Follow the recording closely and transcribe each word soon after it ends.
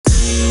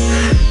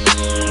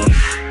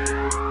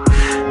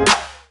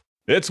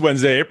It's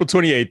Wednesday, April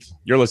 28th.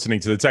 You're listening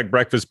to the Tech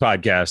Breakfast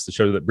Podcast, the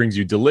show that brings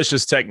you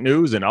delicious tech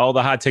news and all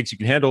the hot takes you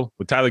can handle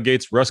with Tyler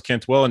Gates, Russ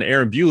Cantwell, and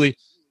Aaron Bewley.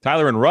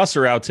 Tyler and Russ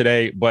are out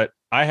today, but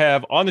I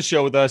have on the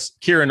show with us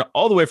Kieran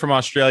all the way from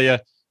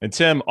Australia and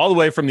Tim all the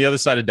way from the other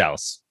side of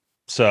Dallas.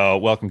 So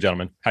welcome,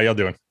 gentlemen. How y'all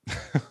doing?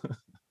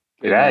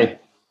 G'day.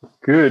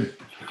 Good.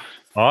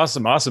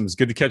 Awesome. It's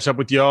good to catch up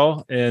with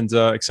y'all and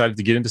excited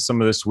to get into some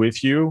of this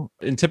with you.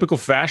 In typical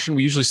fashion,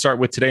 we usually start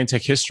with Today in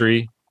Tech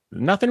History.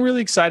 Nothing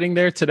really exciting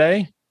there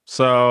today.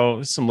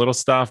 So some little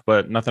stuff,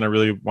 but nothing I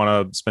really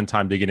want to spend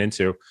time digging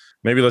into.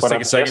 Maybe let's take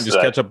a second,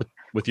 just catch up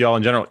with y'all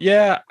in general.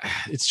 Yeah,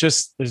 it's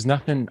just, there's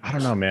nothing, I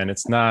don't know, man.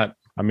 It's not,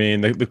 I mean,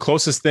 the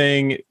closest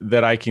thing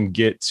that I can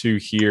get to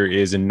here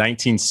is in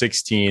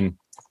 1916,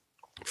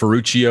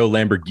 Ferruccio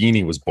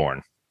Lamborghini was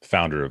born,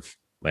 founder of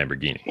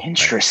Lamborghini.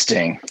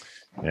 Interesting.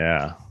 Right?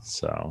 Yeah.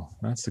 So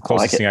that's the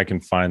closest thing I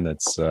can find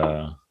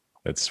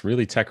that's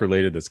really tech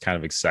related. That's kind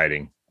of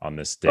exciting on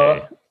this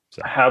day.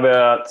 So. How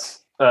about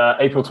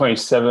April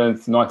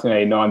 27th,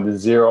 1989, the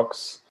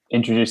Xerox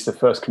introduced the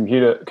first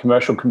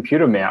commercial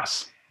computer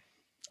mouse.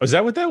 Oh, is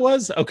that what that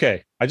was?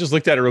 Okay. I just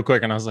looked at it real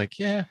quick and I was like,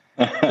 yeah,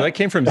 that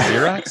came from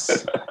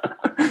Xerox?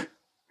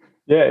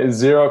 Yeah,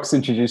 Xerox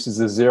introduces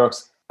the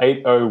Xerox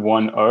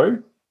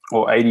 8010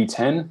 or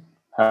 8010,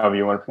 however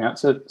you want to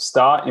pronounce it,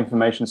 Star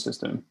Information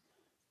System,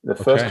 the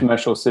first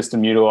commercial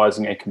system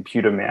utilizing a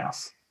computer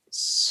mouse.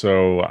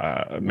 So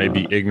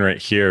maybe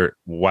ignorant here.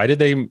 Why did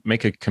they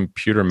make a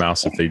computer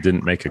mouse if they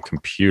didn't make a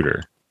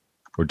computer?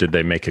 Or did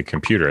they make a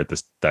computer at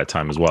that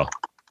time as well?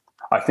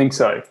 I think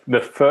so. The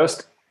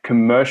first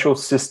commercial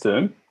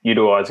system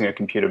utilizing a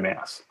computer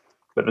mouse.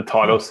 But the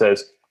title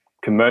says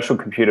commercial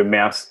computer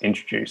mouse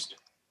introduced.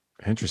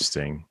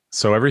 Interesting.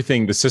 So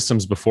everything, the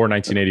systems before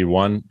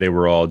 1981, they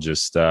were all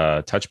just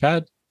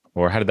touchpad?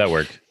 Or how did that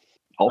work?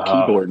 All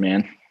keyboard,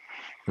 man.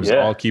 It was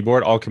all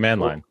keyboard, all command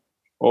line.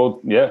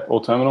 All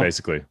terminal.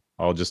 Basically,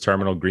 all just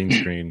terminal, green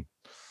screen.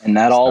 And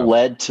that all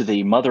led to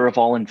the mother of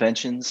all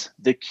inventions,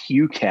 the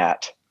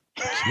QCat.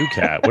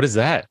 QCat? What is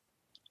that?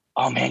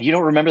 Oh, man, you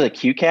don't remember the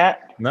QCat?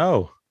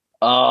 No.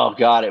 Oh,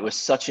 God, it was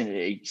such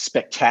a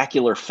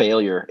spectacular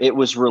failure. It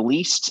was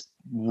released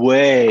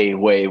way,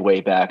 way,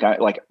 way back,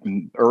 like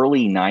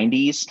early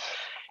 90s.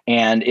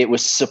 And it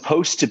was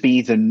supposed to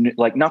be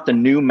not the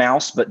new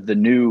mouse, but the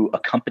new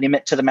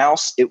accompaniment to the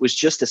mouse. It was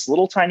just this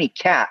little tiny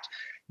cat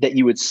that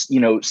you would,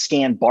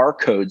 scan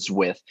barcodes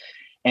with.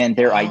 And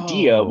their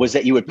idea was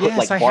that you would put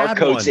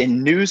barcodes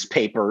in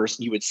newspapers.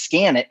 You would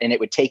scan it and it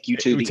would take you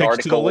to the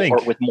article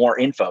or with more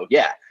info.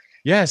 Yeah.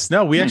 Yes.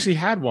 No, we actually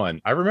had one.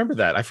 I remember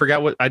that. I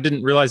forgot I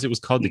didn't realize it was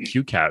called the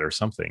QCat or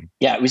something.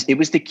 Yeah, it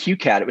was the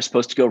QCat. It was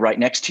supposed to go right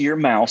next to your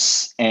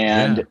mouse.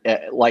 And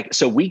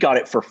so we got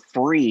it for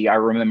free. I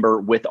remember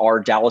with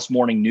our Dallas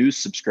Morning News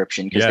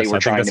subscription because they were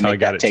trying to make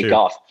that take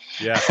off.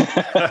 Yeah.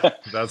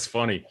 That's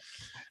funny.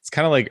 It's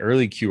kind of like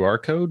early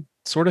QR code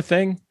sort of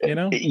thing,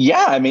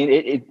 Yeah, I mean,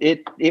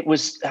 it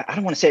was, I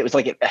don't want to say it was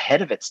like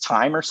ahead of its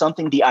time or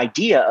something. The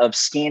idea of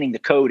scanning the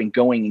code and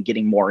going and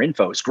getting more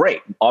info is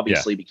great,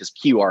 obviously, because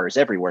QR is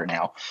everywhere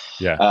now.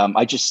 Yeah.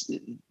 I just,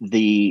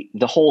 the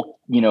whole,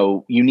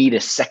 you need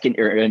a second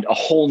or a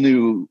whole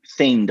new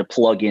thing to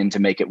plug in to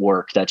make it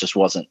work. That just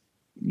wasn't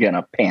going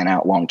to pan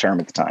out long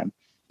term at the time.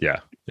 Yeah.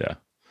 Yeah.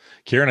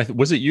 Kieran,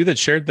 was it you that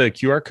shared the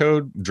QR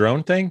code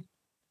drone thing?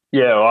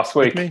 Yeah, last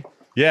week.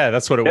 Yeah,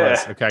 that's what it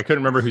was. Okay, I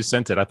couldn't remember who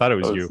sent it. I thought it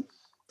was you.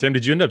 Tim,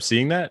 did you end up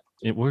seeing that?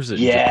 Where was it?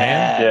 Yeah,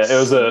 Japan? Yeah, it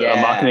was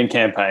a marketing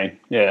campaign.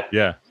 Yeah.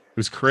 Yeah, it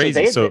was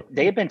crazy. So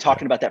they had been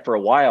talking about that for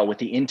a while with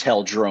the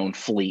Intel drone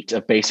fleet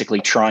of basically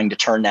trying to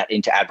turn that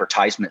into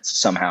advertisements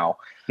somehow.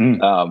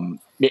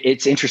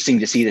 It's interesting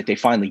to see that they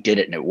finally did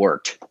it and it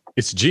worked.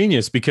 It's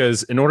genius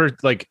because in order,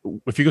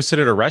 if you go sit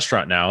at a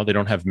restaurant now, they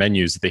don't have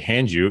menus that they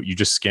hand you. You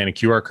just scan a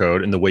QR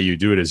code. And the way you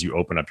do it is you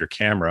open up your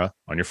camera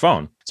on your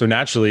phone. So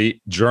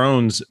naturally,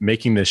 drones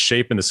making this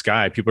shape in the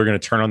sky, people are going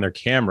to turn on their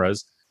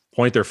cameras,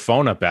 point their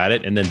phone up at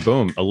it, and then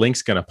boom, a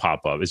link's going to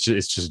pop up. It's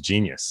just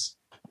genius.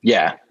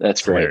 Yeah,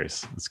 that's great.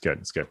 Hilarious. It's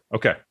good.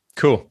 Okay,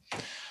 cool.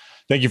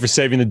 Thank you for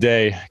saving the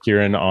day,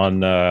 Kieran,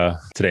 on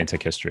Today in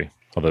Tech History.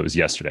 Although it was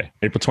yesterday,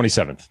 April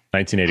 27th,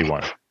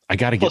 1981. I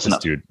got to get this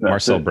dude,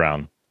 Marcel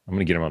Brown. I'm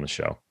going to get him on the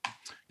show.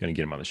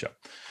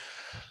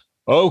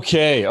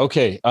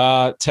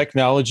 Okay.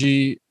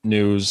 Technology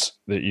news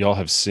that y'all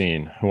have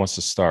seen. Who wants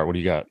to start? What do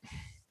you got?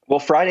 Well,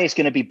 Friday's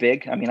going to be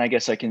big. I mean, I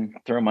guess I can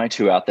throw my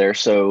two out there.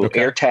 So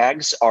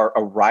AirTags are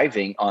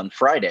arriving on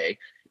Friday,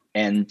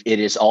 and it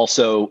is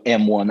also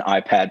M1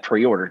 iPad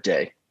pre-order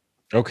day.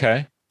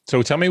 Okay.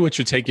 So tell me what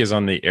your take is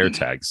on the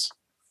AirTags.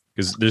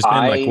 Because there's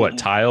been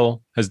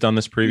Tile has done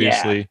this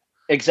previously. Yeah.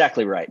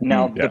 Exactly right.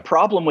 Now, the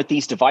problem with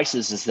these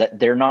devices is that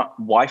they're not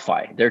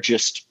Wi-Fi. They're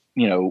just,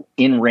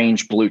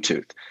 in-range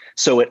Bluetooth.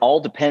 So it all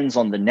depends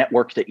on the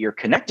network that you're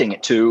connecting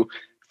it to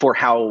for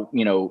how,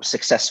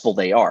 successful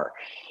they are.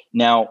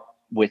 Now,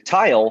 with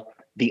Tile,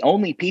 the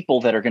only people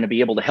that are going to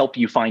be able to help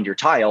you find your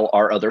Tile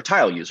are other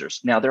Tile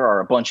users. Now, there are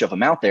a bunch of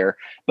them out there,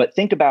 but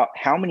think about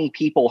how many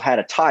people had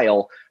a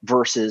Tile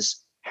versus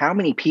how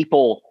many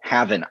people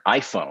have an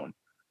iPhone?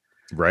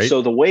 Right.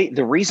 So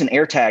the reason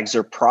AirTags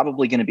are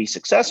probably going to be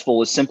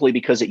successful is simply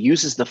because it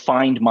uses the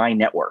Find My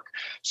network.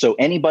 So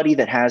anybody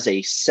that has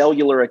a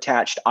cellular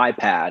attached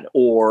iPad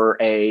or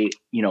a,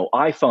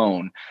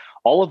 iPhone,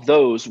 all of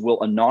those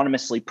will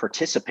anonymously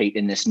participate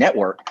in this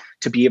network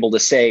to be able to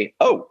say,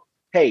 oh,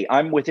 hey,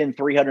 I'm within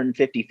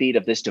 350 feet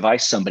of this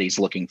device somebody's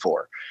looking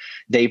for.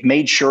 They've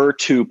made sure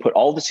to put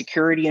all the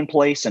security in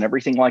place and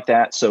everything like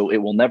that. So it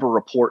will never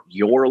report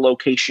your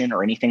location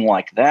or anything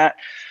like that.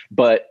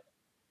 But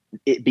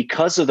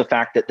because of the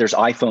fact that there's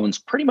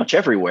iPhones pretty much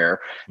everywhere,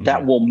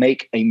 that will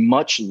make a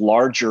much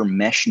larger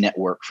mesh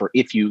network for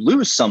if you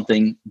lose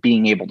something,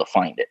 being able to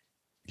find it.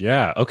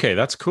 Yeah. Okay.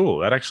 That's cool.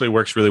 That actually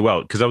works really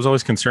well. Because I was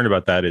always concerned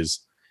about that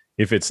is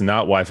if it's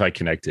not Wi-Fi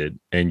connected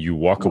and you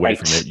walk away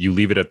from it, you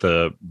leave it at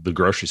the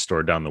grocery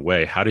store down the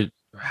way.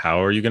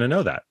 How are you going to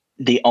know that?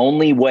 The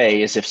only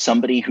way is if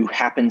somebody who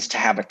happens to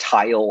have a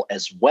Tile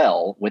as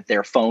well with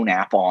their phone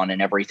app on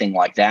and everything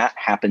like that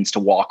happens to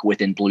walk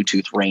within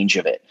Bluetooth range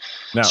of it.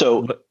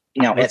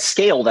 Now at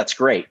scale, that's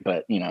great,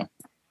 but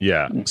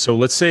Yeah. So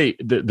let's say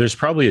there's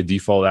probably a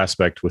default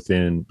aspect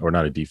within, or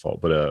not a default,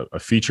 but a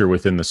feature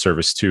within the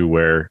service too,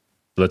 where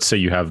let's say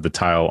you have the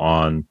Tile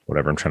on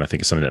whatever. I'm trying to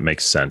think of something that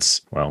makes sense.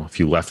 Well, if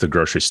you left the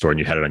grocery store and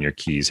you had it on your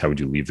keys, how would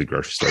you leave the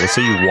grocery store? Let's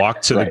say you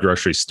walked to the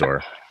grocery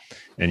store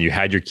and you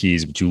had your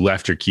keys, but you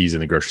left your keys in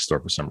the grocery store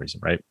for some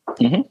reason, right?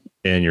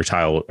 And your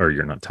Tile, or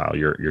your not Tile,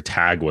 your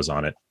tag was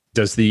on it.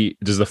 Does the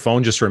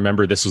phone just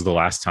remember this was the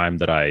last time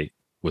that I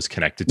was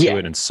connected to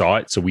it and saw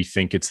it? So we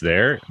think it's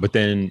there, but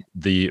then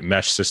the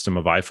mesh system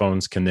of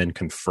iPhones can then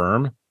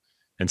confirm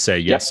and say,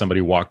 yes,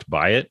 somebody walked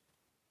by it.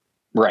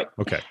 Right.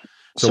 Okay.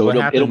 So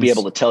it'll be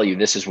able to tell you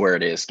this is where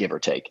it is, give or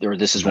take, or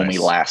this is when we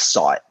last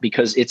saw it,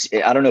 because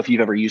I don't know if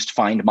you've ever used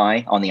Find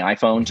My on the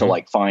iPhone to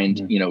like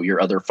find,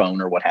 your other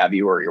phone or what have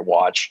you, or your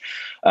watch.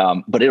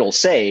 But it'll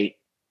say,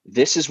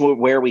 this is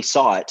where we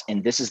saw it.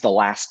 And this is the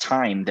last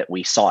time that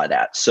we saw it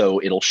at.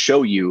 So it'll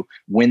show you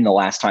when the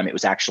last time it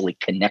was actually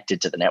connected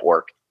to the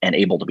network and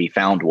able to be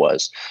found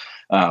was.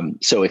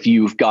 So if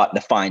you've got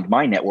the Find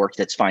My network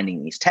that's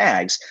finding these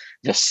tags,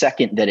 the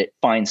second that it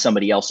finds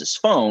somebody else's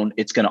phone,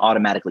 it's going to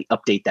automatically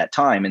update that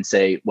time and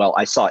say, well,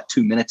 I saw it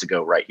 2 minutes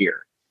ago right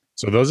here.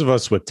 So those of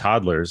us with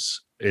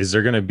toddlers, is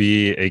there going to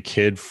be a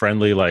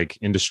kid-friendly, like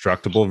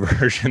indestructible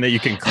version that you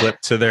can clip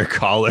to their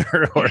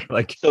collar or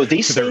like so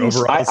these their things,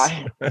 overalls?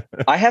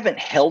 I haven't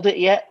held it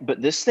yet,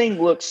 but this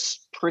thing looks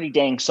pretty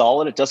dang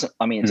solid. It doesn't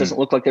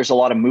look like there's a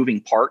lot of moving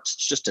parts.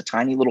 It's just a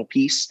tiny little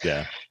piece.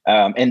 Yeah.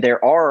 And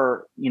there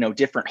are,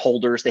 different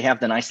holders. They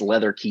have the nice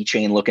leather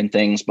keychain looking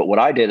things. But what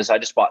I did is I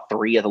just bought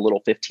 3 of the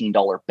little $15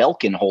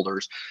 Belkin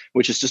holders,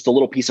 which is just a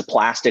little piece of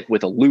plastic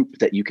with a loop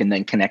that you can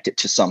then connect it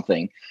to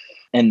something.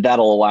 And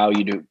that'll allow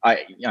you to,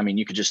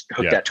 you could just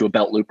hook that to a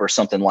belt loop or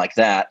something like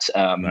that.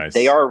 Nice.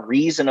 They are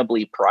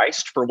reasonably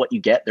priced for what you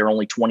get. They're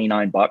only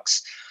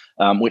 $29,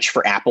 which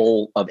for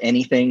Apple of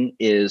anything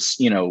is,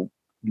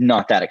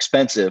 not that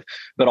expensive,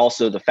 but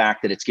also the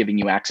fact that it's giving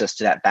you access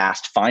to that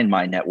vast Find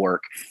My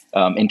network.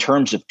 In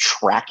terms of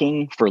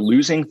tracking for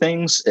losing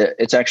things,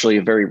 it's actually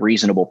a very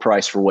reasonable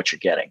price for what you're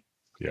getting.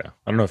 Yeah.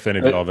 I don't know if any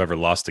of y'all have ever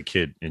lost a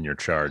kid in your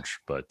charge,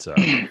 but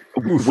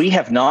we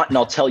have not, and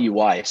I'll tell you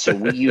why. So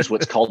we use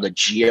what's called a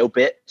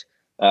GeoBit.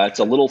 It's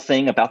a little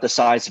thing about the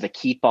size of a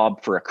key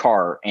fob for a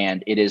car,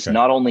 and it is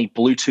not only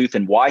Bluetooth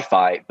and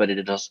Wi-Fi, but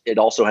it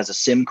also has a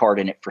SIM card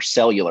in it for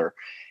cellular,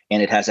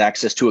 and it has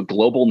access to a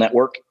global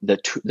network.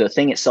 The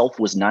thing itself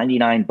was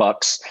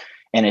 $99.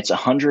 And it's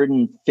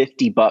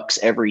 $150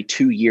 every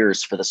 2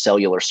 years for the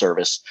cellular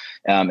service.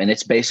 And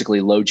it's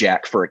basically low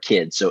jack for a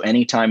kid. So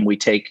anytime we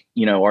take,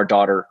 our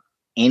daughter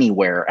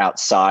anywhere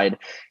outside,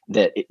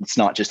 that it's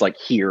not just like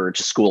here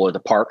to school or the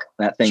park,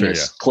 that thing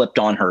is clipped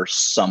on her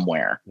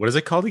somewhere. What is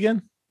it called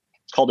again?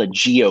 It's called a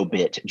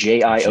GeoBit,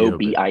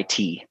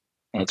 GIOBIT.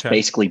 And it's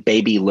basically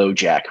baby low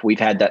jack. We've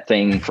had that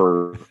thing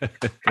for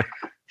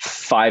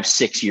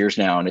 5-6 years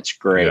now, and it's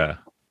great. Yeah.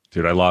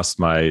 Dude, I lost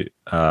my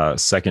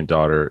second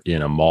daughter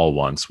in a mall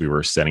once. We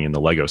were standing in the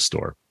Lego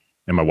store,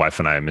 and my wife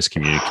and I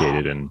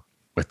miscommunicated. And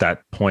at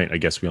that point, I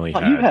guess we only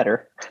had... You had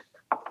her.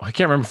 I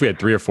can't remember if we had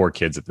 3 or 4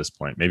 kids at this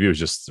point. Maybe it was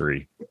just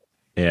 3.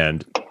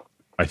 And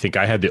I think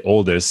I had the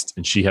oldest,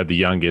 and she had the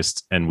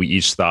youngest, and we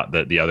each thought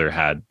that the other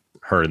had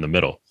her in the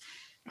middle.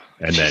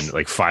 And then,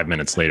 like 5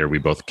 minutes later, we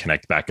both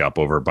connect back up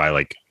over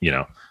by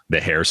the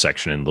hair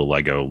section in the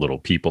Lego little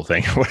people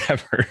thing or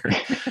whatever.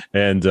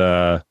 And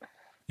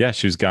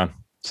she was gone.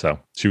 So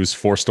she was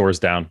 4 stores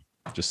down,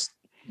 just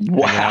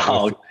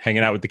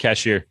hanging out with the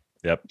cashier.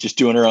 Yep. Just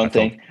doing her own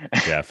thing.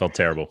 I felt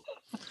terrible.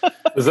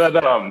 Does that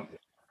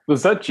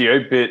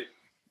GeoBit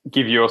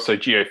give you also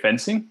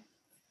geofencing?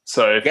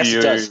 So if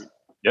it does.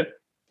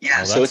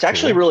 Yeah. So it's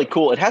actually really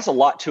cool. It has a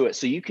lot to it.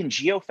 So you can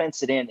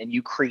geofence it in and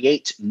you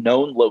create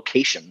known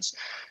locations.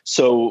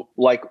 So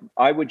like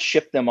I would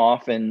ship them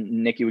off and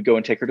Nikki would go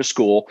and take her to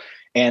school,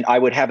 and I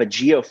would have a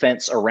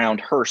geofence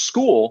around her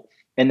school.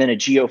 and then a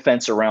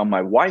geofence around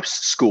my wife's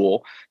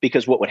school,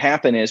 because what would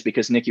happen is,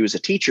 because Nikki was a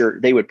teacher,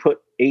 they would put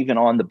Avon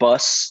on the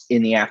bus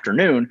in the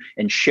afternoon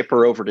and ship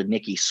her over to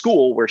Nikki's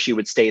school, where she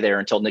would stay there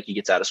until Nikki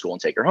gets out of school and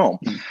take her home.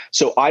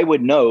 So I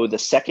would know the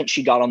second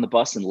she got on the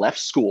bus and left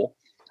school,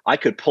 I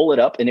could pull it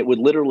up and it would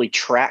literally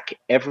track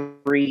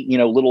every,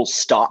 little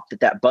stop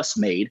that bus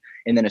made.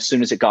 And then as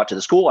soon as it got to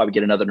the school, I would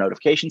get another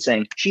notification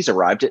saying she's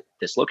arrived at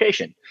this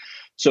location.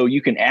 So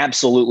you can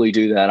absolutely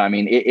do that. I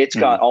mean, it's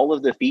got all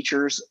of the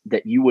features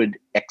that you would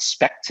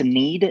expect to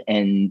need,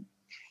 and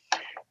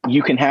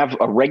you can have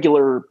a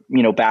regular,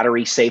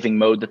 battery saving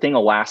mode. The thing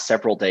will last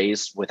several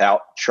days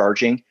without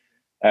charging.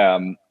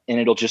 And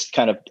it'll just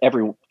kind of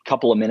every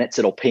couple of minutes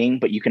it'll ping,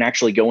 but you can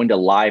actually go into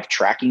live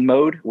tracking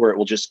mode where it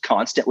will just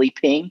constantly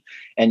ping,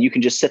 and you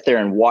can just sit there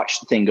and watch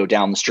the thing go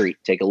down the street,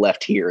 take a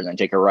left here and then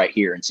take a right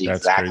here, and see That's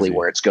exactly crazy.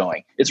 where it's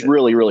going. It's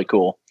really, really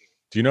cool.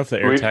 Do you know if the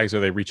AirTags,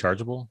 are they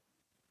rechargeable?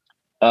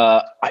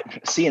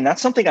 And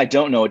that's something I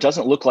don't know. It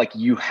doesn't look like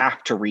you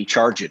have to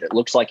recharge it. It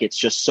looks like it's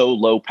just so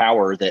low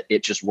power that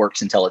it just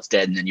works until it's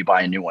dead, and then you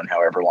buy a new one,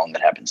 however long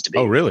that happens to be.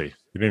 Oh, really? You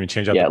didn't even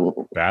change out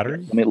the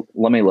battery?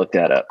 Let me look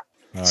that up.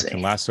 It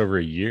can last over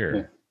a year.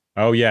 Yeah.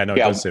 Oh, yeah. No, it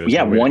does say there's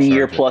no 1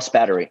 year plus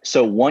battery.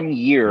 So 1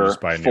 year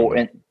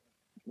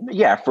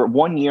for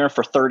 1 year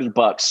for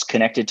 $30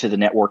 connected to the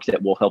network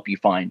that will help you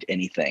find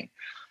anything.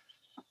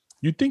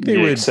 You'd think they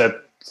would,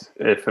 except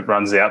if it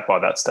runs out by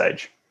that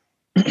stage.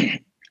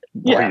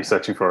 Why are you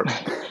searching for it?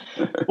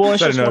 Well,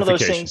 it's just one of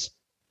those things.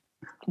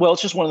 Well,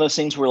 it's just one of those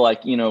things where,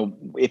 like,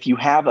 if you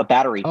have a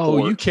battery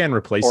port, you can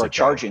replace or it.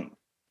 Charging.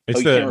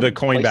 It's the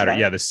coin battery.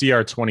 Yeah, the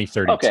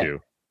CR2032.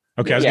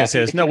 Okay, I was going to say,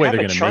 there's no way they're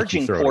going to make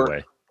you throw it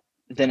away.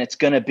 Then it's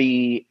going to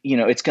be,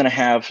 it's going to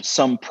have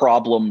some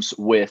problems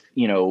with,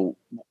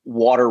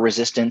 water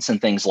resistance and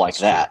things like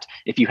that.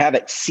 If you have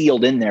it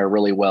sealed in there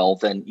really well,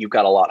 then you've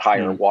got a lot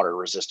higher water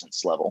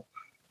resistance level.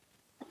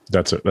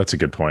 That's a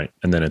good point.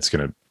 And then it's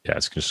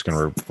just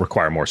going to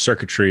require more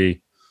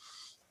circuitry.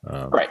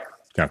 Right.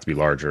 It's going to have to be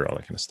larger, all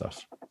that kind of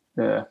stuff.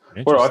 Yeah.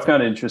 What I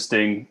found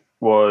interesting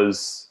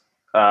was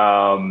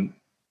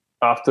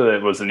after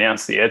it was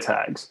announced, the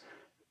AirTags,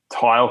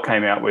 Tile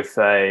came out with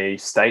a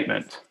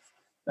statement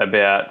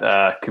about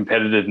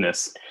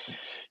competitiveness.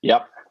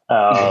 Yep.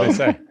 What did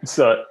they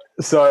say?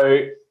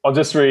 So I'll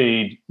just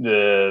read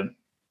the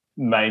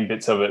main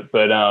bits of it,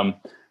 but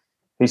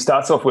he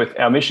starts off with,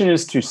 our mission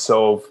is to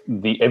solve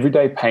the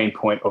everyday pain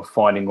point of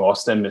finding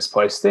lost and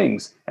misplaced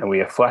things, and we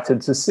are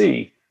flattered to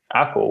see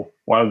Apple,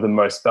 one of the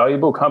most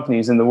valuable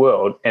companies in the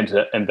world,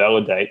 enter and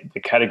validate the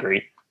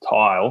category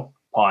Tile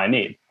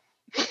pioneered.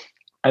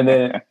 And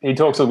then he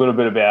talks a little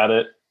bit about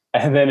it.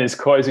 And then his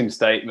closing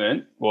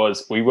statement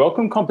was, we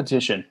welcome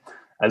competition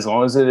as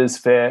long as it is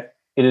fair.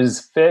 It is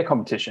fair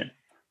competition.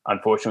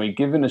 Unfortunately,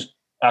 given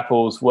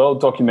Apple's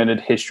well-documented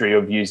history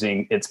of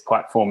using its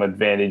platform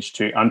advantage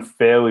to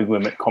unfairly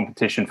limit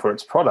competition for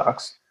its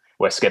products,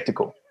 we're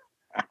skeptical.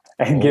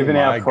 And given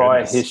our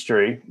prior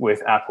history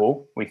with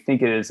Apple, we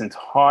think it is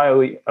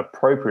entirely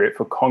appropriate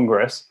for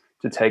Congress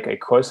to take a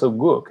closer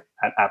look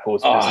at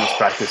Apple's business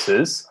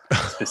practices,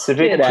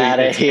 specifically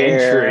its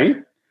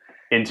entry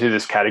into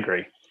this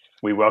category.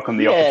 We welcome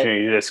the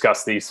opportunity to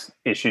discuss these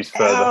issues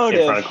further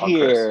in front of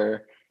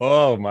Congress.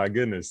 Oh my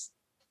goodness.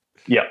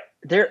 Yeah.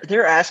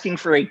 They're asking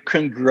for a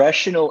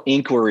congressional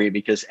inquiry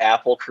because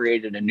Apple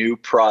created a new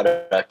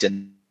product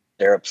and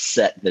they're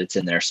upset that it's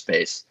in their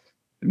space.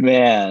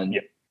 Man,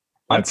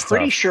 I'm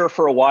pretty sure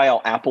for a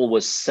while Apple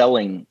was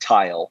selling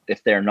Tile,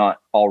 if they're not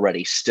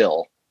already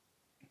still.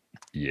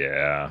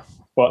 Yeah.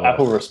 Well,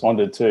 Apple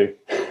responded too.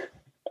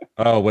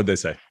 Oh, what'd they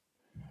say?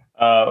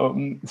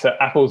 So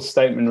Apple's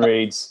statement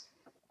reads,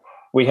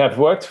 we have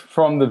worked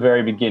from the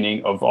very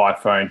beginning of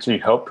iPhone to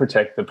help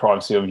protect the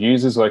privacy of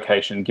users'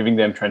 location, giving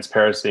them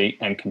transparency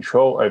and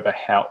control over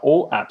how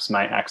all apps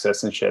may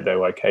access and share their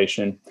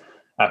location.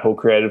 Apple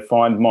created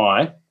Find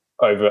My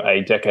over a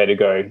decade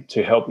ago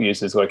to help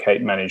users locate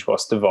and manage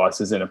lost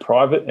devices in a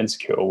private and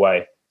secure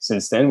way.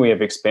 Since then, we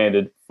have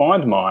expanded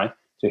Find My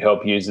to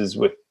help users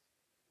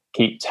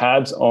keep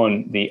tabs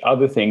on the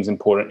other things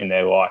important in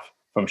their life,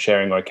 from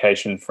sharing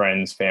location,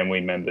 friends, family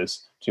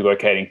members, to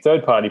locating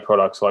third-party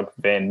products like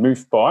Van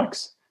Moof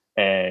bikes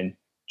and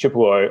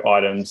Chipolo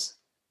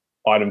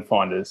item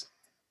finders.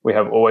 We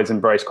have always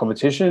embraced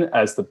competition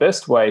as the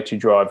best way to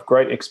drive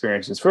great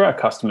experiences for our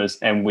customers,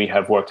 and we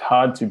have worked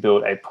hard to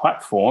build a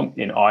platform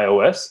in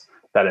iOS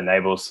that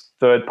enables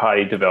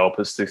third-party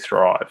developers to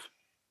thrive.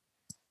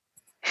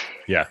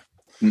 Yeah.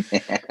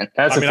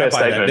 That's a fair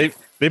statement.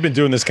 They've been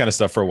doing this kind of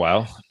stuff for a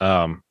while.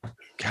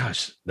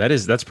 Gosh,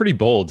 that's pretty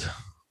bold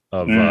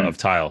of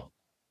Tile.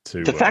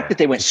 The fact that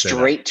they went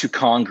straight to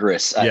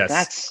Congress,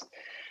 that's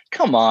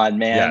come on,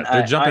 man. Yeah,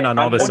 they're jumping on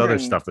all this other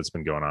stuff that's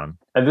been going on.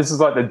 And this is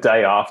like the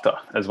day after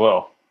as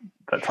well.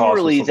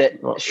 Surely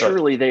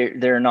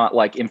they're not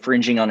like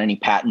infringing on any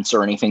patents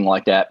or anything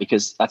like that,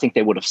 because I think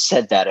they would have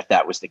said that if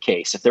that was the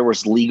case. If there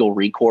was legal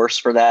recourse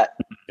for that,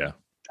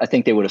 I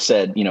think they would have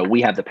said,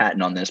 we have the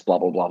patent on this, blah,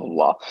 blah, blah, blah,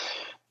 blah.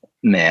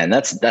 Man,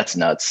 that's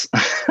nuts.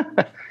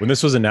 When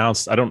this was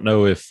announced, I don't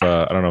know if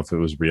it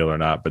was real or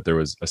not, but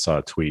I saw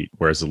a tweet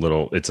where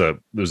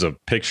there's a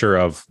picture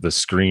of the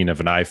screen of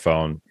an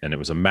iPhone, and it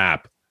was a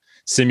map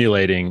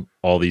simulating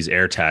all these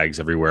air tags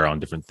everywhere on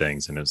different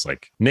things, and it was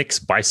like Nick's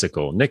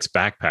bicycle, Nick's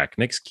backpack,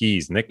 Nick's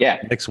keys,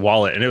 Nick's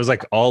wallet, and it was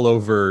like all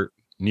over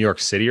New York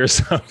City or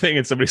something.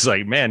 And somebody's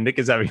like, "Man, Nick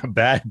is having a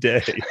bad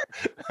day,"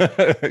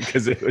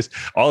 because it was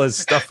all his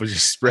stuff was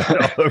just spread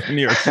all over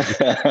New York City.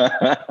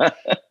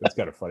 That's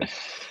kind of funny.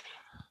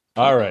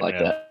 All right, like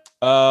man.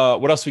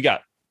 What else we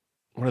got?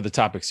 What are the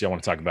topics y'all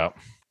want to talk about?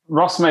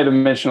 Ross made a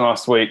mention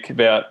last week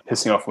about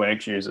pissing off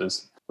Linux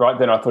users. Right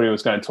then, I thought he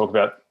was going to talk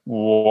about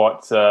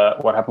what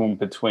happened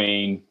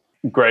between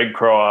Greg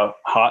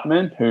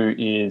Kroah-Hartman, who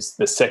is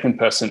the second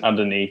person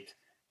underneath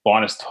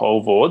Linus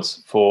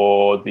Torvalds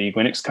for the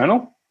Linux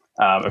kernel,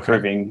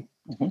 approving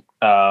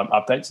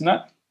updates in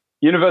that.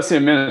 University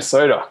of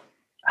Minnesota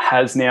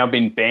has now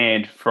been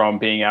banned from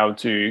being able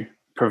to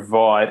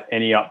provide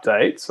any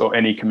updates or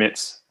any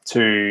commits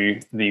to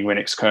the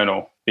Linux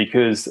kernel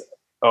because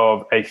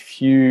of a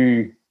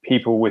few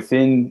people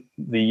within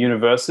the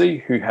university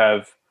who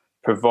have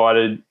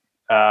provided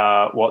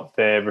what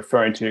they're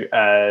referring to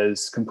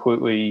as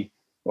completely,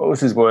 what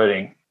was his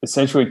wording?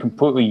 Essentially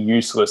completely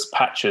useless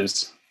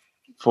patches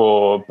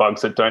for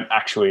bugs that don't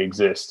actually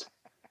exist.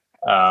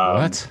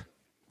 What?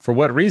 For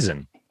what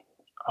reason?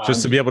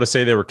 Just to be able to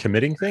say they were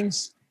committing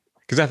things?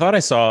 Because I thought I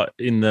saw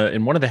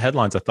in one of the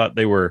headlines, I thought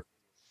they were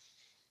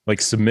like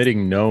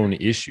submitting known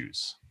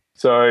issues.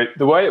 So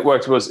the way it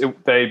worked was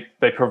they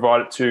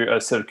provide it to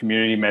a set of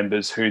community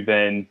members who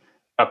then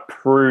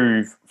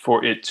approve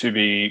for it to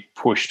be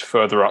pushed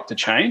further up the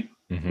chain,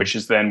 which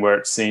is then where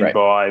it's seen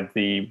by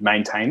the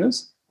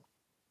maintainers.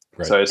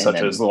 Right. So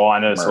such as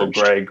Linus merged.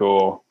 Or Greg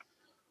or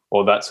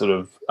that sort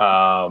of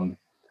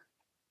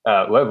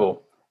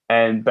level.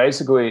 And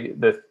basically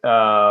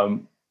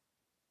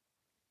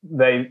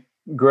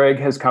Greg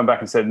has come back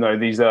and said, no,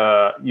 these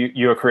are,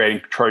 you are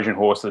creating Trojan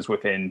horses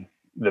within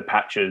the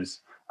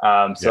patches.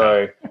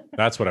 So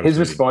that's what I was his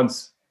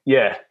response.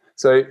 Yeah.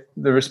 So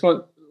the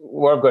response,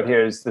 what I've got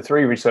here is the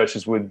three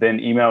researchers would then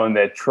email in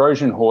their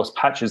Trojan horse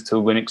patches to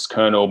Linux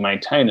kernel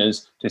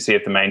maintainers to see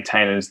if the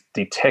maintainers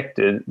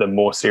detected the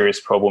more serious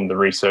problem the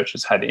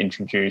researchers had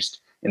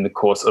introduced in the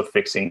course of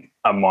fixing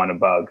a minor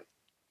bug.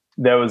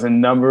 There was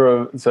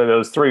there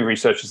was three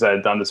researchers that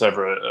had done this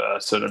over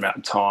a certain amount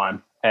of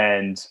time,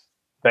 and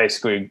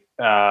basically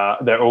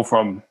they're all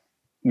from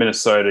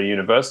Minnesota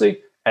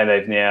University, and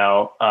they've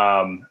now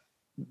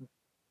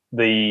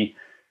the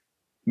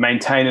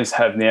maintainers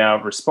have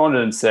now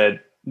responded and said,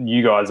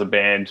 you guys are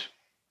banned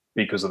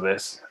because of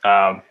this.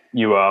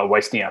 You are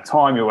wasting our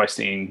time, you're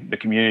wasting the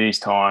community's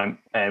time,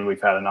 and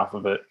we've had enough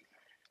of it.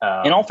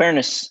 In all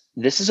fairness,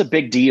 this is a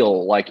big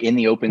deal, like in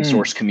the open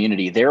source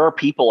community. There are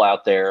people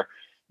out there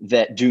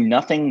that do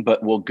nothing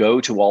but will go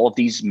to all of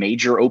these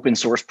major open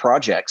source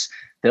projects.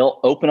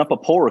 They'll open up a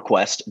pull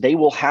request. They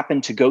will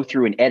happen to go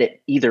through and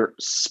edit either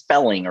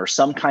spelling or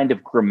some kind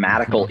of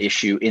grammatical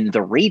issue in the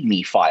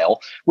README file,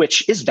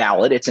 which is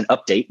valid. It's an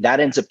update that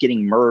ends up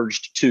getting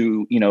merged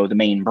to, the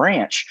main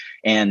branch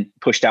and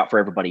pushed out for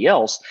everybody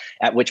else,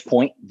 at which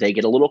point they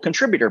get a little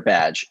contributor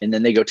badge. And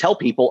then they go tell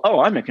people,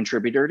 oh, I'm a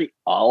contributor to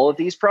all of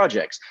these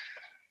projects.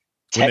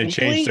 When they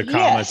changed a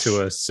comma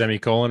to a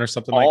semicolon or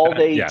something like that? All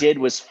they did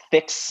was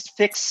fix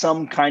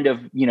some kind of,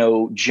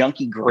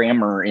 junky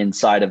grammar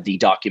inside of the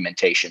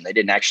documentation. They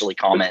didn't actually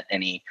comment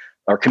any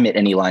or commit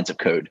any lines of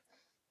code.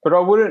 But I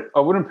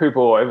wouldn't poop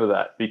all over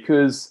that,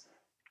 because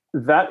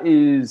that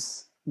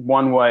is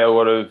one way a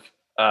lot of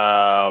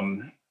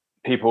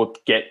people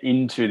get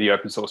into the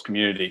open source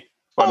community.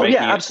 By making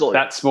absolutely.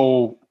 That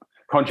small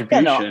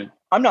contribution. Yeah, no.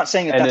 I'm not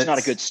saying that that's not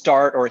a good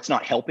start or it's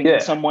not helping in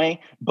some way,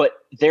 but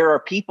there are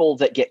people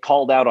that get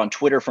called out on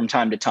Twitter from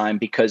time to time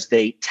because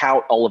they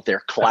tout all of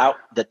their clout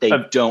that they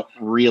don't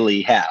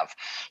really have.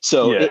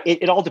 So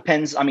it all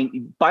depends. I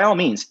mean, by all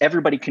means,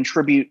 everybody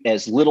contribute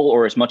as little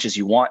or as much as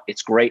you want.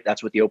 It's great.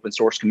 That's what the open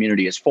source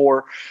community is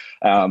for.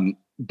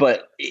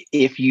 But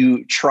if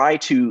you try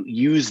to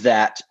use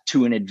that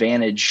to an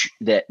advantage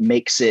that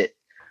makes it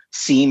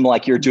seem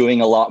like you're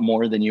doing a lot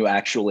more than you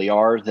actually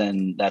are,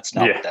 then that's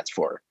not what that's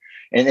for.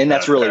 And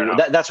that's really,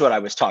 that's what I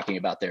was talking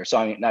about there. So,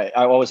 I mean,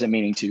 I wasn't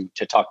meaning to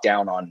talk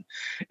down on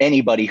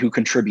anybody who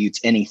contributes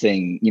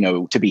anything,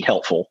 to be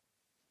helpful.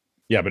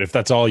 Yeah, but if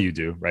that's all you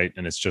do, right?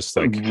 And it's just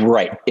like...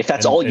 Right. If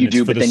that's all you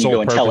do, but then you go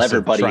and tell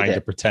everybody trying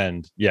to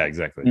pretend. Yeah,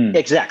 exactly.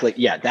 Exactly.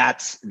 Yeah,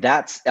 that's,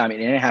 I mean,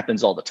 and it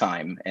happens all the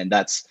time. And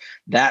that's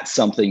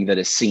something that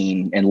is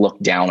seen and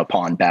looked down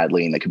upon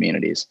badly in the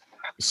communities.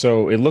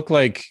 So it looked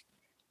like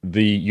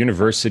the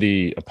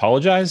university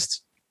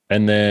apologized,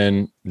 and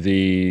then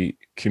the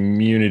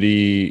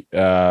community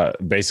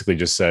basically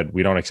just said,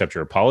 we don't accept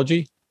your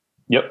apology.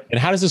 Yep. And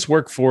how does this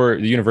work for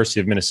the University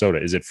of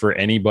Minnesota? Is it for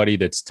anybody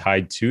that's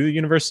tied to the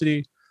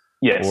university?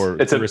 Yes.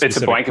 Or it's a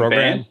blanket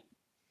program? Ban.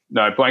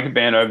 No, blanket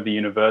ban over the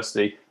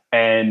university.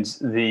 And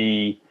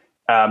the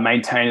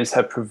maintainers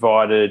have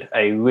provided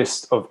a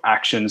list of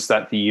actions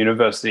that the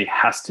university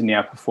has to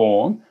now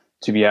perform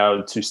to be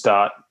able to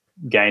start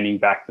gaining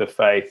back the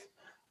faith.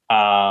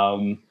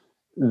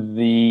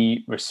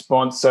 The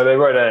response, so they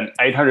wrote an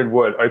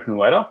 800-word open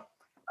letter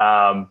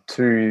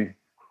to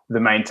the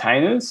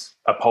maintainers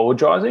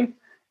apologizing,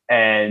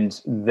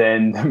 and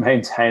then the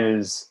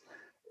maintainers,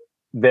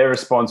 their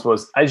response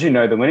was, as you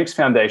know, the Linux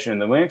Foundation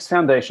and the Linux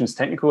Foundation's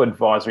Technical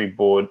Advisory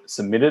Board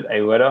submitted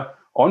a letter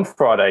on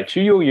Friday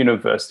to your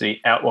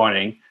university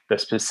outlining the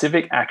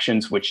specific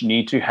actions which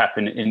need to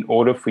happen in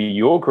order for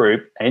your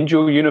group and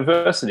your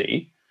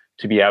university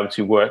to be able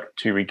to work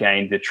to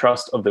regain the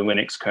trust of the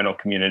Linux kernel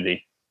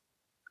community.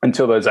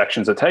 Until those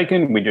actions are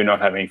taken, we do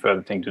not have any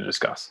further thing to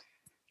discuss.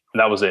 And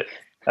that was it.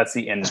 That's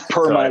the end.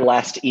 Per my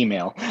last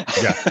email.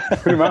 Yeah,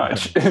 pretty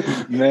much.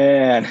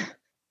 Man,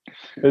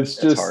 it's that's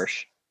just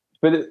harsh.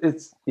 But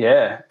it's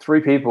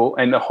 3 people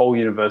and the whole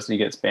university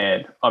gets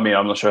banned. I mean,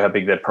 I'm not sure how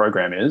big their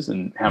program is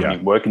and how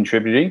many were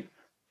contributing,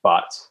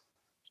 but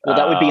well,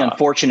 that would be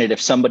unfortunate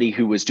if somebody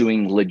who was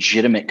doing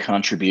legitimate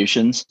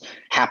contributions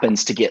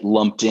happens to get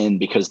lumped in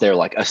because they're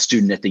like a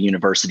student at the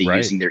university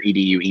using their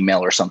EDU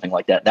email or something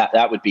like that.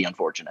 That would be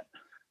unfortunate.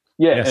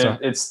 Yeah, so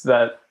it's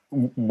that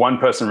one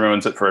person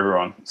ruins it for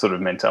everyone sort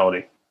of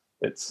mentality.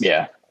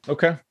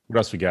 Okay. What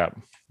else we got?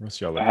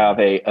 I have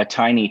a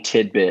tiny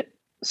tidbit.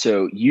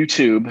 So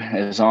YouTube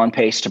is on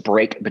pace to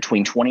break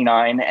between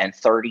 $29 and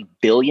 $30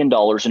 billion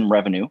in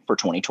revenue for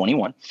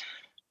 2021,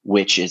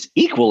 which is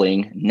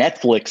equaling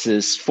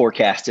Netflix's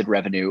forecasted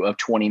revenue of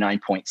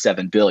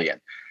 $29.7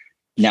 billion.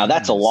 Now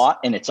that's a lot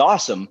and it's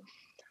awesome.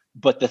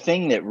 But the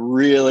thing that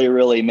really,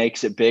 really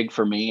makes it big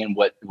for me and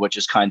what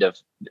just kind of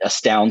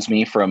astounds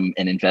me from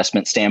an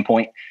investment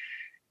standpoint,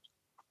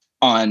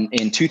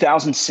 in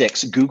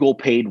 2006, Google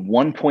paid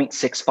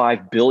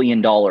 $1.65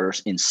 billion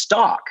in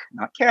stock,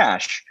 not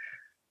cash,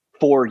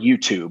 for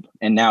YouTube.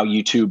 And now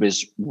YouTube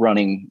is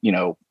running,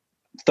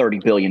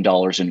 $30 billion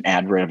in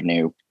ad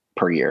revenue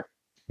per year.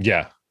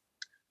 Yeah.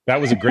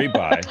 That was a great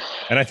buy.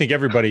 And I think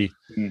everybody,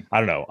 I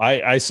don't know,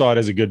 I saw it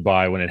as a good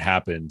buy when it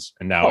happened.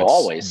 And now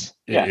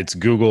it's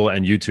Google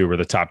and YouTube are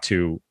the top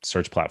 2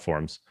 search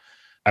platforms.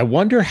 I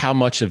wonder how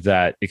much of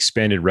that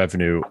expanded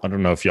revenue, I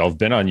don't know if y'all have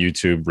been on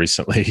YouTube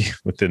recently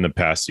within the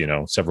past,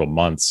 several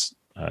months.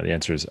 The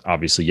answer is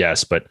obviously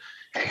yes, but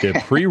the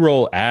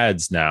pre-roll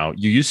ads now,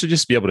 you used to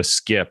just be able to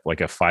skip like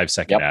a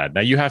 5-second ad.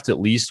 Now you have to at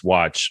least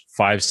watch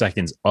 5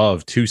 seconds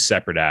of 2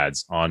 separate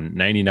ads on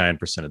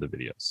 99% of the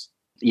videos.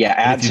 Yeah,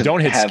 ads. If you don't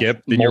hit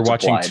skip, then you're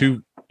watching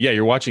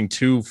you're watching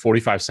 2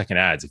 45-second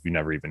ads if you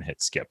never even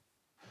hit skip.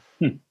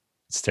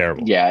 It's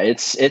terrible. Yeah,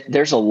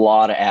 there's a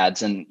lot of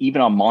ads, and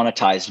even on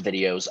monetized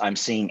videos, I'm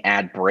seeing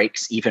ad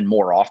breaks even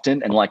more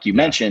often. And like you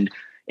mentioned,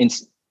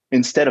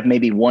 instead of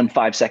maybe 1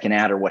 5-second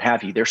ad or what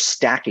have you, they're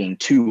stacking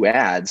 2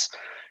 ads.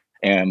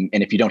 And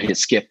if you don't hit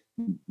skip,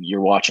 you're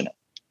watching it.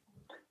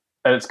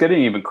 And it's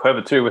getting even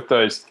clever too with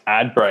those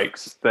ad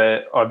breaks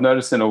that I've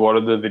noticed in a lot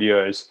of the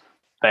videos.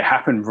 They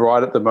happen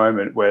right at the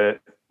moment where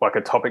like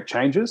a topic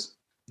changes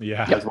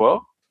as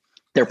well.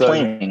 They're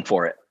planning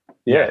for it.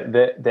 Yeah,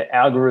 the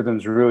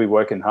algorithm's really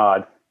working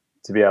hard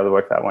to be able to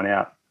work that one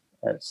out.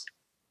 That's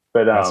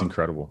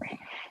incredible.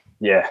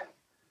 Yeah.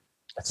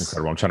 That's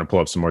incredible. I'm trying to pull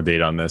up some more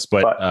data on this,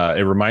 but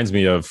it reminds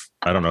me of,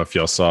 I don't know if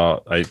y'all saw,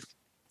 I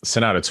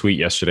sent out a tweet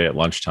yesterday at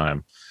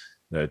lunchtime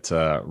that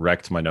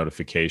wrecked my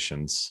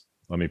notifications.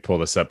 Let me pull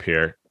this up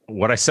here.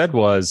 What I said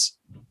was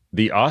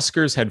the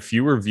Oscars had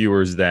fewer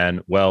viewers than,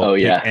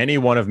 pick any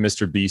one of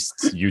Mr.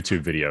 Beast's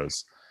YouTube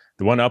videos.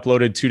 The one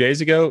uploaded 2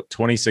 days ago,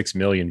 26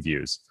 million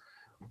views.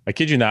 I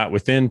kid you not,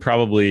 within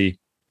probably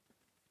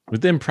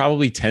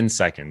 10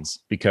 seconds,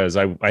 because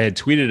I had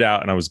tweeted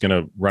out and I was going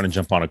to run and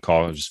jump on a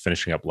call. I was just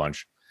finishing up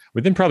lunch.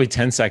 Within probably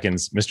 10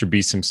 seconds, Mr.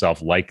 Beast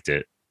himself liked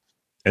it.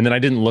 And then I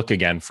didn't look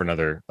again for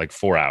another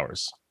 4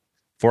 hours.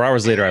 4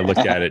 hours later, I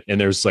looked at it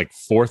and there's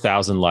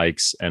 4,000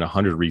 likes and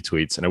 100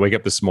 retweets. And I wake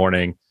up this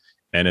morning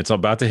and it's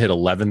about to hit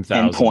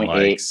 11,000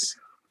 likes.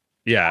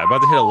 Yeah,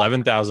 about to hit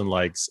 11,000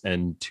 likes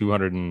and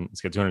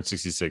it's got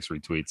 266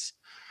 retweets.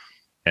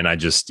 And I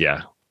just,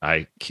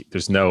 I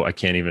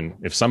can't even,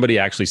 if somebody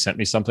actually sent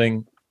me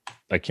something,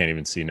 I can't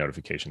even see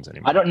notifications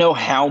anymore. I don't know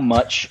how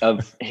much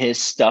of his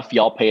stuff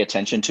y'all pay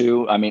attention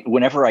to. I mean,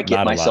 whenever I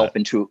get myself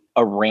into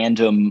a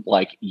random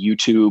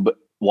YouTube,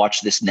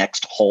 watch this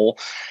next hole,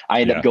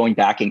 I end up going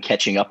back and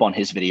catching up on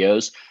his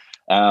videos.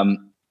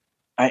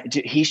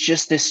 He's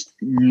just this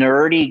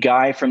nerdy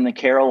guy from the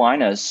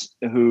Carolinas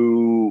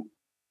who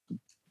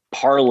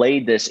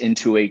parlayed this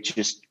into a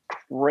just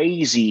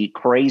crazy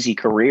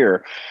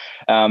career.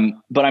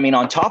 But I mean,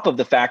 on top of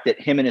the fact that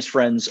him and his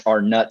friends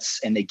are nuts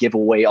and they give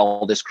away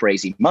all this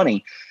crazy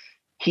money,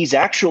 he's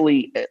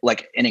actually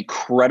an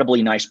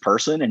incredibly nice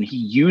person. And he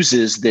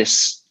uses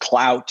this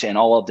clout and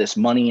all of this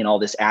money and all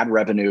this ad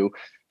revenue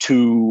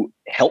to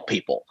help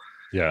people.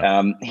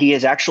 Yeah. He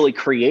has actually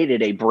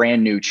created a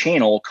brand new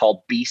channel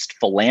called Beast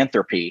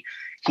Philanthropy.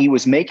 He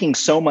was making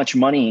so much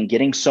money and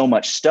getting so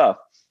much stuff.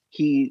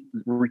 He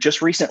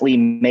just recently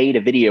made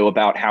a video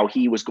about how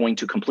he was going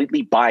to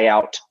completely buy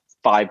out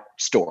 5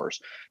 stores.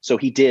 So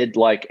he did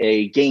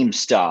a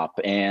GameStop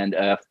and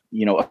a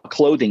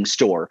clothing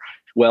store.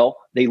 Well,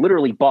 they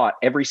literally bought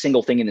every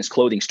single thing in this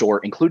clothing store,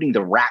 including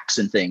the racks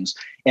and things,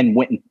 and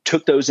went and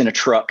took those in a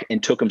truck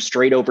and took them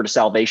straight over to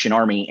Salvation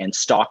Army and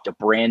stocked a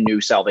brand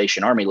new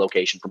Salvation Army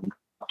location from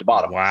top to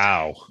bottom.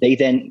 Wow. They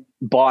then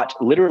bought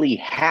literally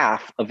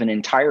half of an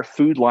entire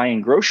Food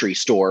Lion grocery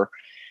store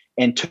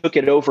and took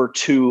it over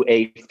to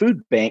a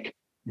food bank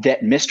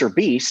that Mr.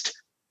 Beast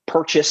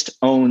purchased,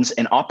 owns,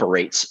 and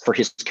operates for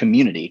his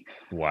community.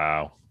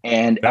 Wow.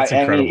 And that's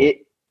incredible.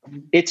 I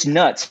mean, it's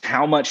nuts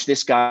how much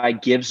this guy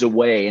gives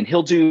away, and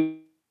he'll do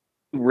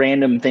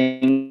random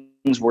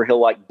things where he'll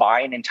like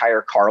buy an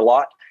entire car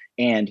lot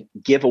and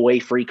give away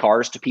free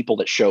cars to people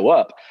that show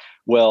up.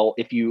 Well,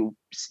 if you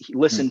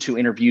listen to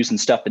interviews and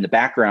stuff in the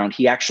background,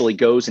 he actually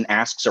goes and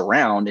asks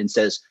around and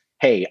says,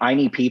 hey, I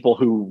need people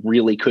who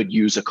really could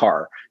use a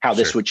car, how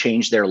this would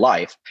change their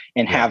life,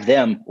 and have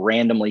them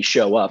randomly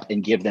show up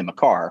and give them a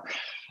car.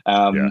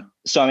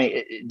 So, I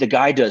mean, the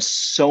guy does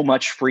so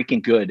much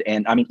freaking good.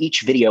 And I mean,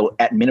 each video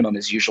at minimum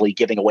is usually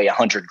giving away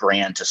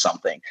 $100,000 to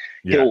something.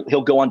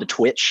 He'll go onto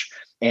Twitch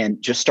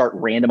and just start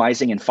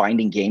randomizing and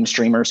finding game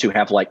streamers who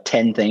have like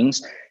 10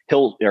 things.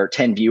 Or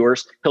 10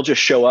 viewers. He'll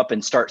just show up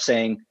and start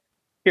saying,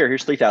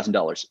 here's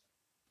 $3,000.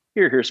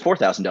 Here's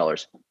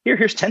 $4,000.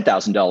 Here's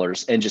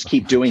 $10,000, and just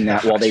keep doing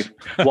that while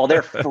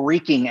they're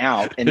freaking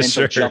out, and then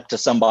he'll jump to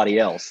somebody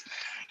else.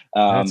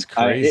 That's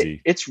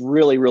crazy. It's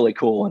really, really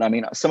cool. And I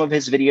mean, some of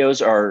his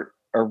videos are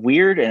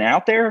weird and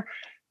out there,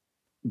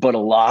 but a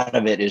lot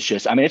of it is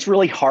just, I mean, it's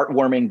really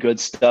heartwarming, good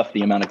stuff.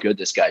 The amount of good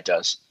this guy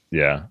does.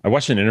 Yeah. I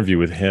watched an interview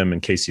with him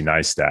and Casey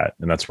Neistat,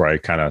 and that's where I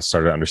kind of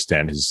started to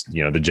understand his,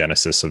 the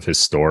genesis of his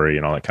story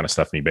and all that kind of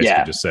stuff. And he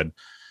basically just said,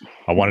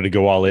 I wanted to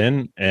go all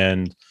in,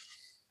 and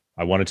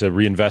I wanted to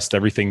reinvest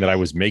everything that I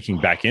was making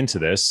back into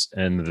this.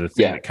 And the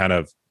thing that kind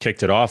of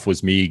kicked it off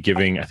was me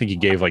giving, I think he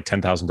gave like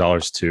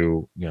 $10,000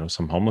 to,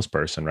 some homeless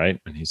person.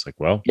 Right. And he's like,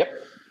 well,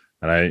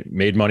 and I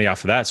made money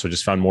off of that. So I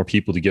just found more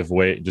people to give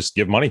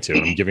money to.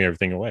 I'm giving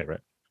everything away. Right.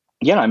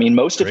 Yeah. I mean,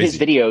 most of his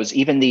videos,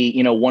 even the,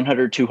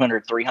 $100,000,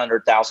 $200,000,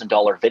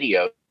 $300,000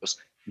 videos,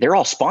 they're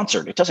all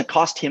sponsored. It doesn't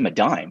cost him a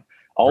dime.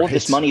 All of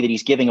this money that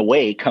he's giving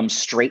away comes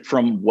straight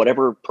from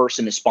whatever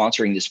person is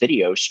sponsoring this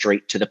video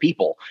straight to the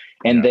people.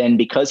 And then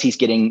because he's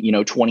getting,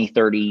 20,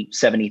 30,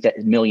 70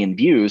 million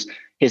views,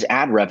 his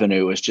ad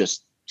revenue is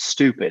just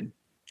stupid.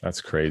 That's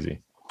crazy.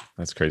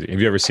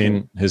 Have you ever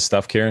seen his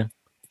stuff, Kieran?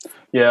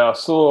 Yeah, I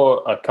saw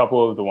a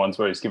couple of the ones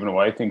where he's giving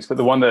away things, but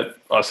the one that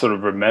I sort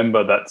of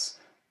remember that's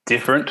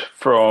different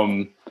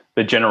from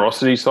the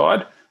generosity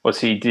side was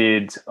he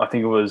did, I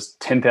think it was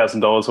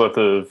 $10,000 worth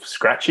of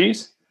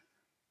scratchies.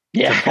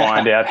 To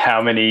find out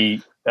how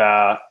many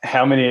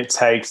it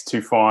takes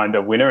to find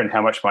a winner and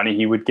how much money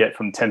he would get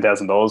from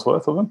 $10,000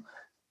 worth of them,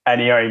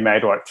 and he only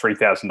made like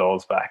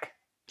 $3,000 back.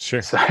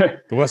 Sure. So,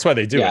 well, that's why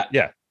they do it.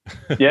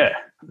 Yeah.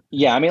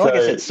 I mean, like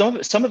I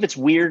said, some of it's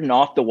weird and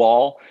off the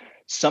wall.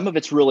 Some of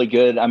it's really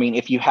good. I mean,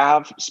 if you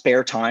have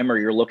spare time or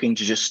you're looking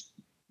to just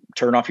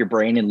turn off your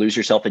brain and lose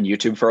yourself in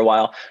YouTube for a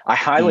while, I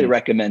highly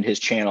recommend his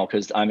channel,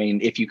 because I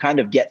mean, if you kind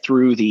of get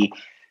through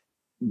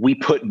we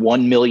put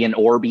 1 million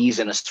Orbeez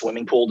in a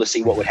swimming pool to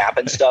see what would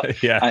happen stuff.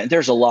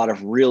 There's a lot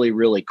of really,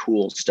 really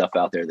cool stuff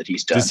out there that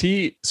he's done. Does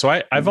he? So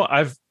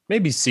I've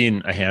maybe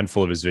seen a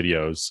handful of his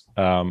videos.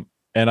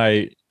 And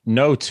I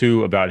know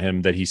too about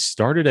him that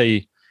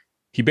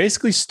he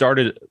basically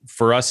started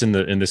for us in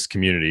this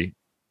community.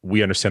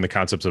 We understand the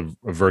concepts of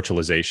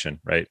virtualization,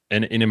 right?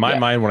 And in my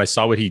mind, when I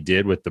saw what he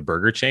did with the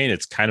burger chain,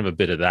 it's kind of a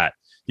bit of that.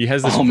 He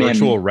has this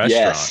virtual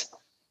restaurant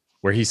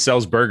where he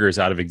sells burgers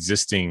out of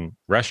existing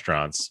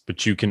restaurants,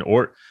 but you can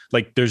order,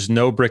 like, there's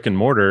no brick and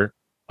mortar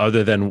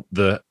other than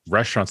the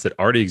restaurants that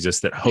already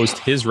exist that host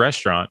his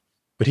restaurant,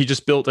 but he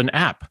just built an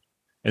app.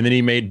 And then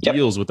he made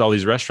deals with all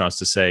these restaurants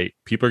to say,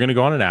 people are going to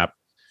go on an app.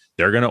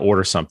 They're going to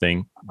order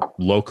something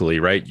locally,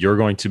 right? You're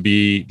going to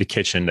be the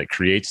kitchen that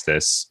creates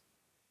this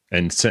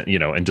and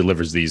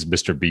delivers these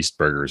Mr. Beast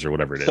burgers or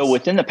whatever it is. So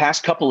within the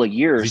past couple of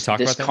years,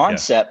 this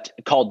concept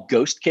called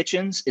ghost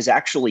kitchens is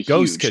actually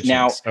ghost huge.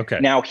 Kitchens.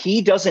 Now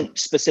he doesn't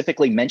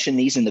specifically mention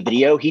these in the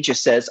video. He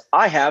just says,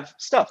 I have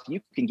stuff.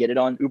 You can get it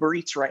on Uber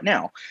Eats right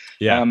now.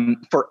 Yeah.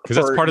 Because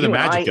that's part of the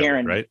magic of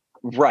it, right?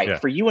 Right. Yeah.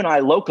 For you and I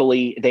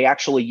locally, they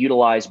actually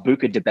utilize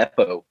Buca di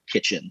Beppo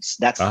kitchens.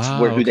 That's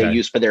who they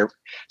use for their.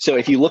 So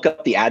if you look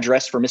up the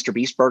address for Mr.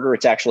 Beast Burger,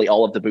 it's actually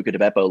all of the Buca di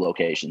Beppo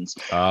locations.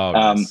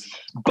 Nice.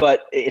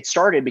 But it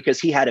started because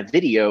he had a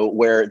video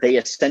where they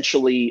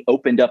essentially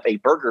opened up a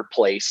burger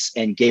place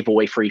and gave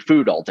away free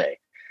food all day.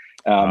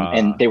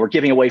 And they were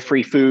giving away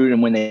free food.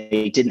 And when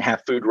they didn't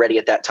have food ready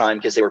at that time,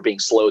 because they were being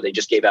slow, they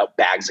just gave out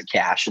bags of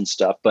cash and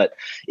stuff. But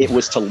it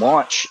was to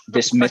launch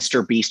this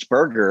Mr. Beast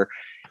Burger.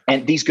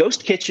 And these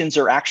ghost kitchens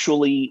are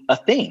actually a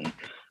thing.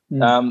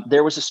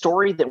 There was a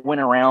story that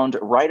went around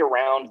right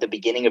around the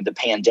beginning of the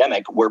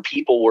pandemic where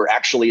people were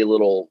actually a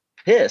little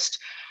pissed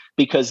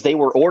because they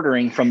were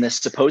ordering from this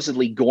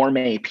supposedly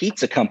gourmet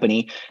pizza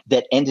company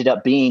that ended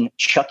up being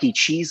Chuck E.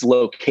 Cheese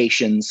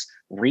locations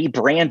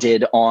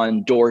rebranded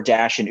on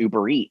DoorDash and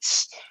Uber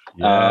Eats.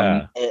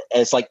 Yeah.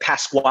 As like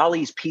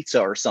Pasquale's Pizza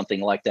or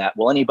something like that.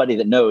 Well, anybody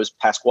that knows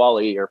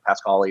Pasquale or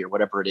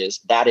whatever it is,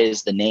 that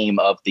is the name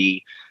of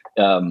the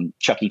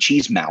Chuck E.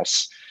 Cheese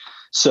mouse.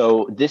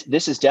 So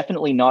this is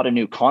definitely not a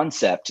new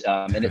concept,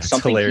 and it's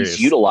something hilarious.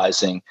 He's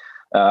utilizing.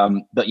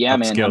 But yeah,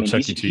 Upscale man, I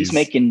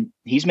mean,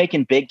 he's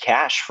making big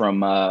cash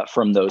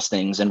from those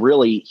things, and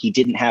really, he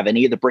didn't have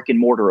any of the brick and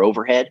mortar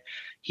overhead.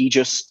 He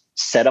just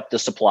set up the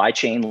supply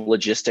chain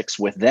logistics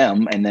with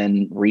them, and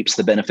then reaps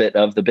the benefit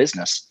of the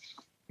business.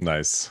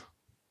 Nice,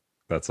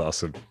 that's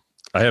awesome.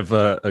 I have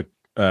a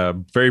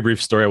very brief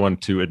story I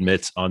want to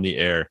admit on the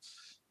air.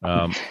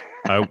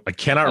 I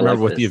cannot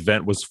remember what the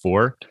event was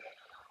for.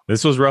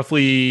 This was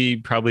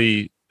probably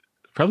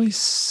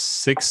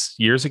 7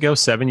 years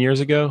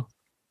ago,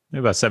 maybe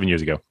about 7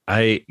 years ago.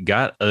 I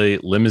got a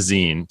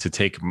limousine to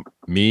take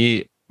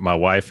me, my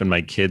wife, and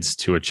my kids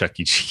to a Chuck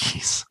E.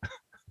 Cheese.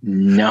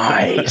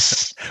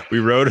 Nice. We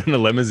rode in a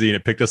limousine.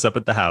 It picked us up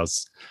at the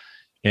house,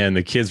 and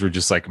the kids were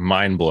just like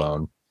mind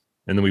blown.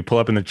 And then we pull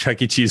up in the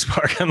Chuck E. Cheese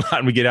parking lot,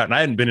 and we get out. And I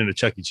hadn't been in a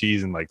Chuck E.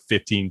 Cheese in like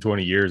 15,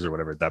 20 years or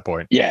whatever at that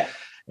point. Yeah.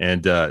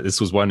 And this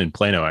was one in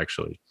Plano,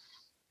 actually.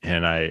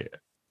 And I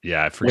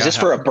forgot. Was this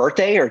for a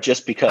birthday or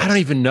just because? I don't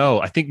even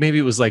know. I think maybe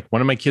it was like one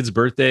of my kids'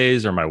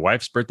 birthdays or my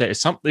wife's birthday.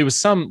 We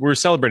were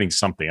celebrating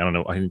something. I don't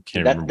know. I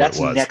can't remember that's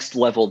what it was. Next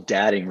level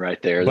dadding right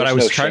there. But There's I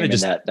was no trying to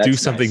just do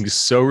something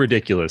so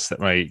ridiculous that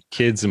my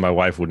kids and my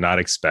wife would not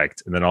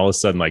expect. And then all of a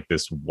sudden, like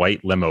this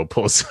white limo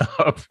pulls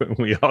up and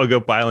we all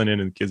go piling in,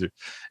 and the kids are,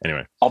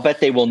 anyway. I'll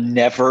bet they will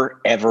never,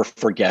 ever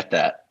forget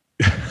that.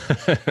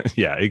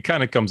 Yeah, it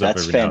kind of comes up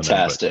every now and then.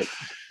 That's fantastic.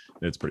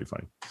 It's pretty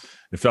funny.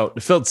 It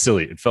felt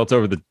silly. It felt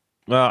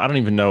I don't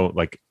even know,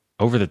 like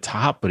over the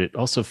top, but it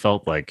also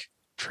felt like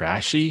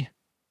trashy.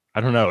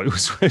 I don't know.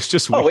 It's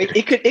just weird.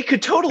 It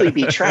could totally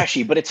be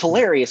trashy, but it's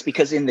hilarious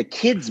because in the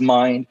kids'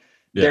 mind,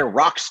 they're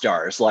rock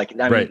stars. Like,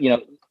 I mean, you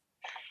know,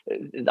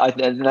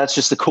 that's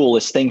just the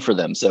coolest thing for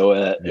them.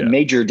 So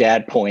major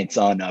dad points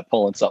on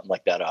pulling something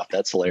like that off.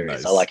 That's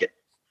hilarious. Nice. I like it.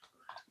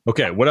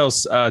 Okay. What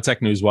else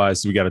tech news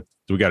wise do we got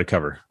to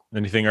cover?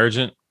 Anything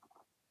urgent?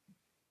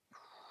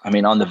 I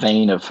mean, on the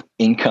vein of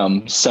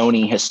income,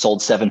 Sony has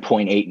sold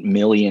 7.8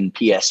 million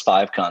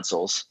PS5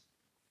 consoles.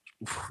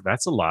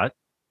 That's a lot.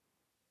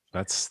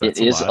 That's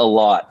a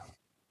lot.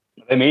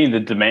 They mean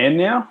the demand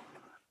now?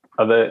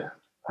 Have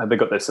they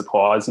got their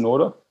supplies in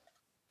order?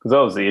 Because that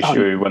was the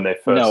issue when they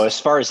first. No, as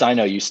far as I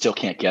know, you still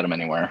can't get them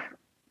anywhere.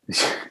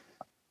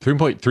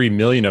 3.3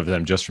 million of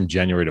them just from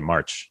January to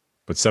March,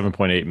 but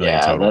 7.8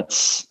 million total.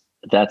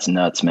 That's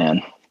nuts,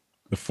 man.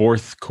 The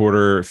fourth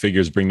quarter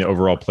figures bring the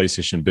overall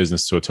PlayStation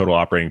business to a total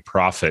operating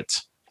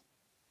profit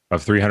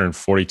of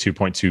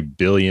 342.2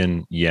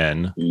 billion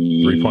yen,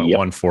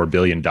 $3.14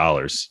 billion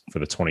for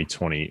the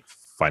 2020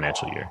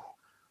 financial year.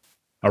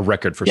 A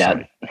record for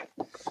Sony.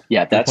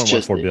 Yeah, that's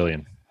just $4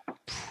 billion.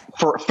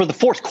 For the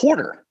fourth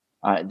quarter.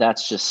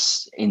 That's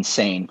just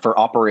insane for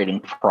operating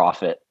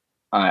profit.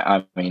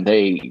 I mean,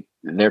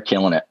 they're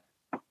killing it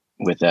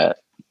with that.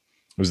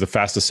 It was the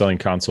fastest selling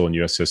console in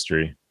U.S.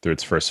 history through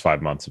its first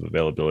 5 months of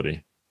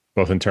availability,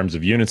 both in terms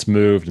of units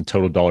moved and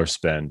total dollar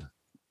spend.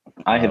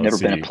 I have never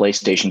been a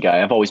PlayStation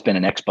guy. I've always been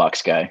an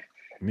Xbox guy.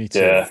 Me too.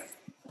 Yeah.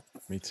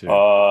 Me too.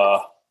 I'm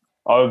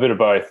a bit of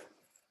both.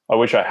 I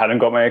wish I hadn't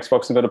got my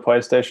Xbox and got a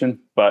PlayStation,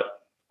 but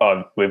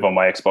I live on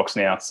my Xbox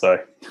now, so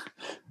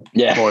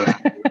yeah.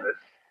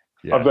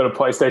 I've got a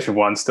PlayStation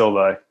 1 still,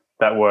 though.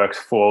 That works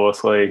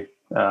flawlessly.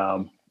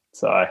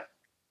 So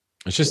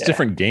it's just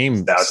different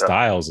game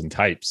styles and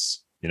types.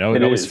 You know,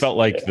 it always felt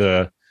like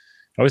the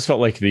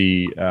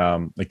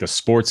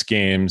sports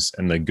games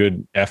and the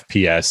good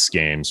FPS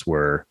games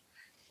were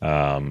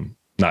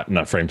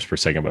not frames per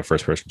second, but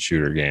first person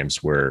shooter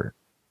games were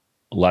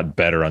a lot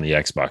better on the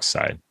Xbox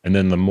side. And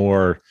then the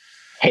more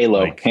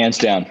Halo, hands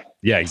down.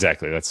 Yeah,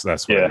 exactly. That's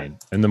what I mean.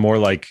 And the more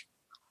like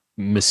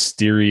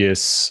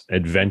mysterious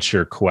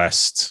adventure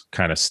quest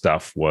kind of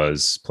stuff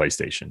was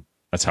PlayStation.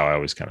 That's how I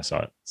always kind of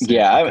saw it. So,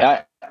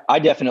 yeah, I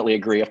definitely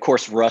agree. Of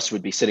course, Russ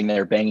would be sitting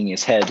there banging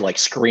his head, like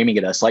screaming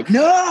at us, like,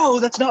 no,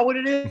 that's not what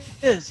it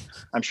is.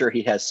 I'm sure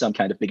he has some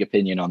kind of big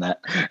opinion on that.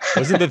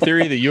 Wasn't the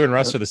theory that you and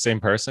Russ are the same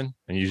person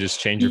and you just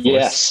change your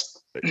voice?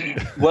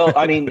 Yes. Well,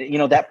 I mean, you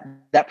know,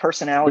 that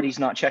personality's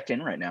not checked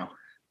in right now.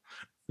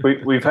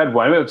 We've had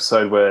one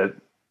episode where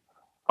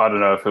I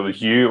don't know if it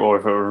was you or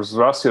if it was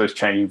Russ who was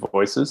changing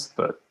voices,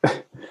 but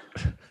that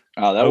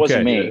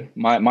wasn't me.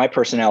 My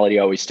personality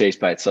always stays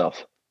by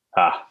itself.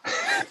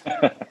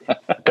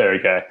 There we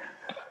go.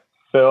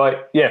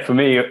 But for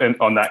me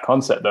on that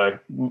concept though,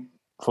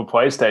 for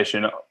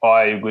PlayStation,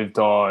 I lived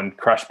on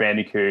Crash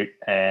Bandicoot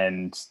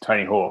and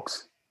Tony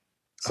Hawk's.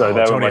 So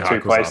they were my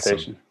two PlayStation.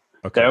 Awesome.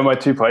 Okay. They were my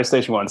two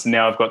PlayStation ones, and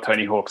now I've got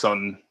Tony Hawk's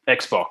on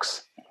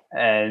Xbox.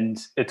 And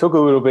it took a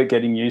little bit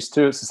getting used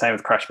to. It's the same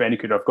with Crash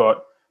Bandicoot. I've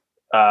got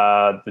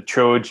the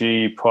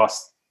trilogy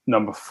plus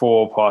number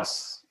 4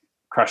 plus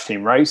Crash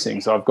Team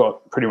Racing. So I've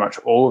got pretty much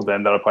all of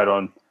them that I played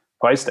on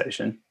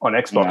PlayStation on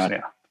Xbox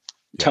now.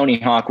 Tony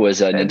Hawk was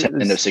a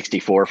Nintendo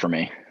 64 for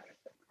me.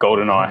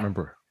 GoldenEye. I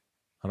remember.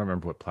 I don't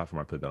remember what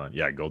platform I played that on.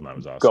 Yeah, GoldenEye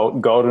was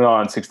awesome. GoldenEye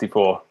on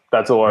 64.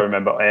 That's all I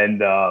remember. And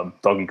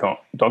Donkey Kong.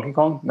 Donkey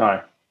Kong?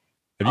 No.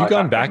 Have you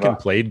gone back and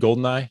played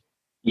GoldenEye?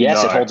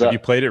 Yes, No. it holds up. Have you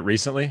played it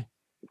recently?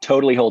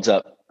 Totally holds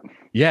up.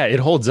 Yeah, it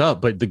holds up,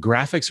 but the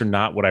graphics are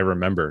not what I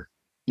remember.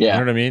 Yeah. You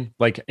know what I mean?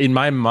 Like in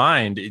my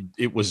mind,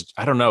 it was,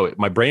 I don't know.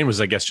 My brain was,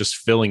 I guess, just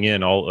filling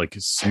in all, like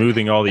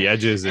smoothing all the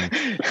edges and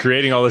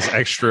creating all this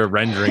extra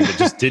rendering that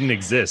just didn't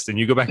exist. And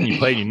you go back and you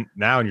play it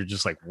now and you're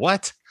just like,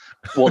 what?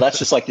 Well, that's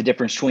just like the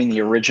difference between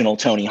the original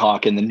Tony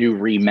Hawk and the new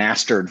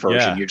remastered version.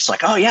 Yeah. You're just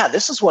like, oh yeah,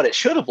 this is what it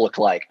should have looked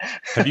like.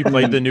 Have you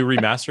played the new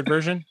remastered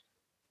version?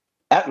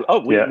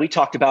 We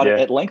talked about it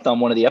at length on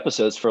one of the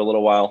episodes for a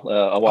while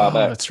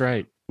back. That's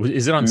right.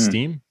 Is it on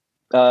Steam?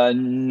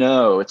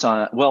 No, it's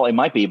on. Well, it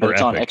might be, but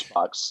it's Epic.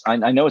 on Xbox.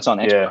 I know it's on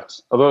Xbox. Yeah.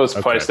 Although it was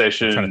Okay.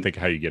 PlayStation I'm trying to think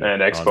how you get it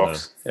and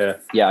Xbox.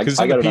 Yeah, Because it's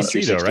I on got the it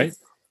PC on though, right?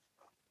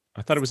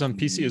 I thought it was on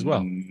PC as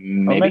well.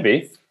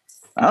 Maybe.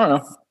 I don't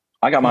know.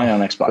 I got mine on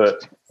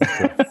Xbox.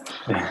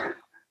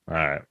 All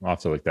right, I'll have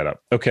to look that up.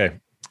 Okay.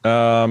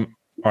 All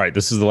right,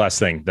 this is the last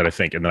thing that I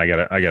think, and then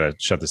I gotta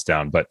shut this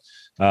down. But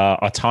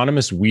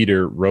autonomous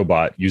weeder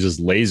robot uses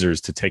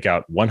lasers to take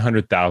out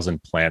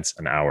 100,000 plants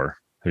an hour.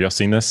 Have y'all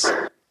seen this?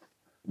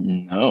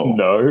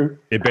 No.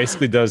 It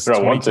basically does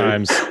 20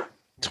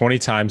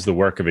 times the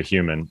work of a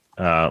human.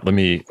 Let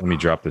me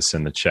drop this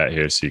in the chat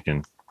here so you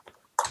can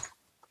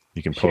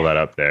pull that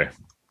up there.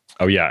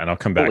 Oh yeah, and I'll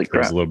come back. Holy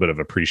There's crap. a little bit of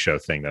a pre-show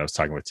thing that I was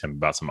talking with Tim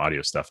about, some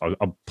audio stuff.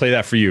 I'll play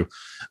that for you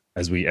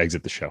as we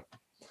exit the show.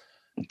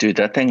 Dude,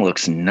 that thing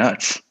looks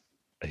nuts.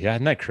 Yeah,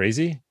 isn't that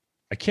crazy?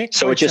 I can't.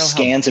 So quite it just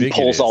tell how scans and big it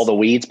pulls all is. the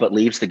weeds, but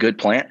leaves the good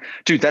plant.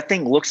 Dude, that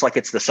thing looks like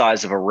it's the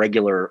size of a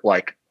regular,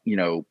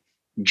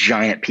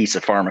 giant piece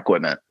of farm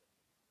equipment.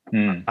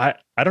 I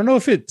don't know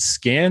if it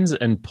scans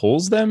and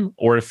pulls them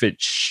or if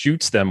it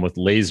shoots them with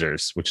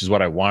lasers, which is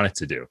what I want it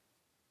to do.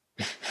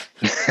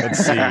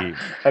 Let's see. And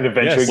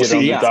eventually Yes. get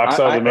on the dark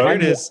side of the Here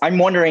moon. it is. I'm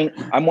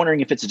wondering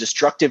if it's a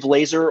destructive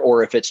laser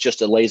or if it's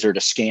just a laser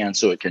to scan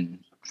so it can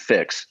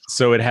fix.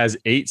 So it has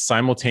 8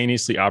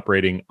 simultaneously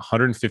operating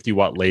 150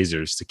 watt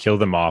lasers to kill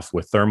them off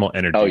with thermal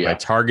energy by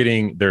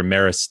targeting their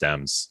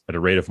meristems at a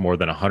rate of more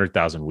than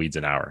 100,000 weeds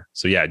an hour.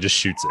 So yeah, it just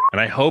shoots it.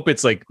 And I hope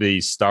it's like the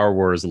Star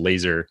Wars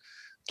laser,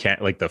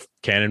 like the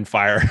cannon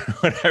fire,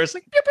 whatever. It's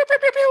like pew, pew, pew,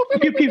 pew, pew,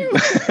 pew, pew, pew,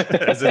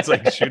 as it's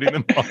like shooting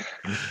them off.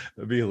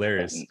 That'd be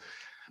hilarious.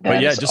 But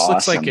yeah, it just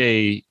looks like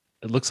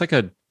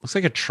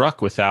a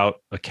truck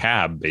without a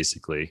cab,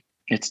 basically.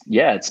 It's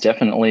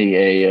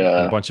definitely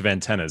A bunch of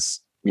antennas.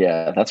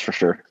 Yeah, that's for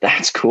sure.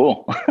 That's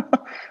cool.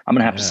 I'm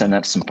gonna have to send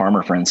that to some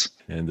farmer friends.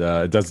 And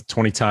it does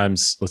 20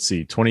 times,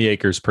 20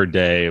 acres per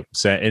day.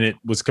 So, and it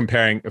was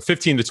comparing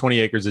 15 to 20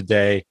 acres a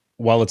day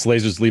while its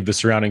lasers leave the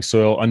surrounding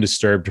soil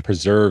undisturbed to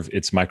preserve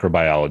its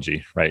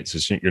microbiology, right?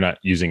 So you're not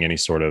using any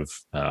sort of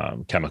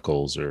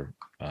chemicals or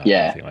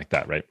anything like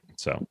that, right?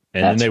 So,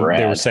 and then they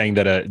were saying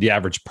that the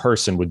average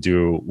person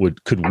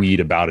could weed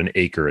about an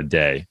acre a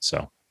day.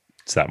 So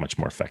it's that much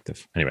more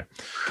effective. Anyway.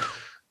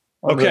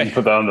 Okay.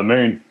 Put that on the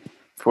moon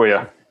for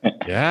you.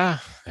 Yeah,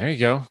 there you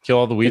go. Kill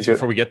all the weeds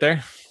before we get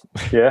there.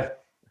 Yeah.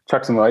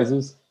 Chuck some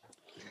lasers.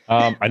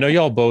 I know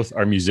y'all both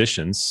are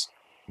musicians.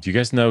 Do you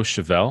guys know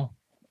Chevelle?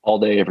 All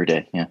day, every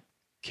day. Yeah.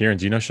 Kieran,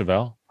 do you know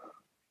Chevelle?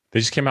 They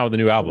just came out with a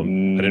new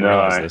album. I didn't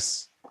realize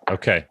this.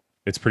 Okay.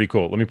 It's pretty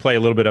cool. Let me play a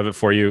little bit of it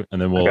for you, and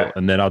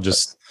then I'll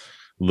just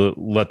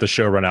let the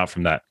show run out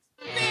from that.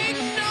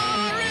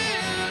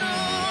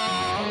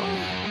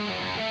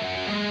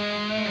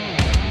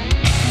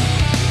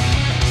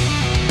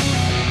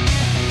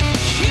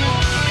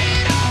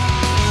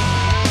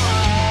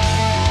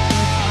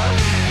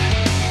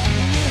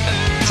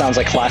 Sounds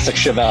like classic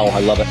Chevelle. I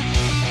love it.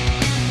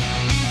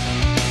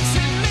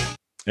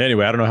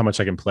 Anyway, I don't know how much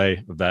I can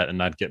play of that and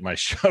not get my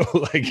show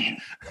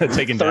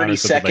taken down. 30 or something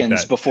seconds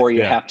like that. before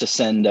you have to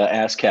send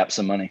ASCAP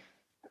some money.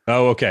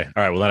 Oh, okay.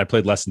 All right. Well, then I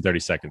played less than 30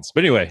 seconds.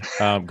 But anyway,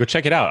 go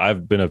check it out.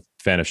 I've been a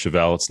fan of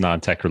Chevelle. It's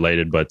non-tech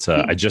related, but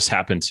I just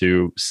happened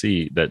to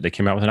see that they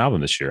came out with an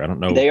album this year. I don't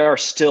know. They are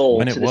still,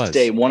 when to it this was.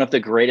 day, one of the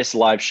greatest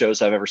live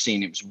shows I've ever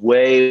seen. It was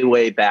way,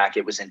 way back.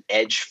 It was an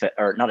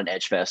not an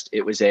Edge Fest.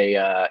 It was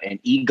an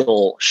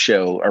Eagle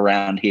show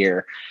around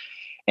here.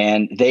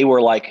 And they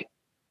were like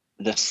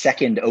the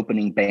second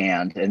opening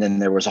band, and then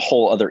there was a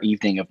whole other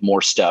evening of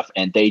more stuff,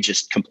 and they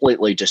just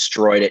completely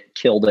destroyed it,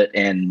 killed it,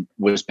 and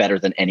was better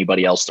than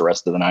anybody else the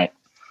rest of the night.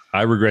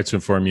 I regret to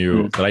inform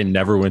you that I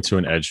never went to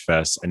an Edge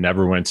Fest. I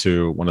never went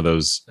to one of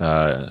those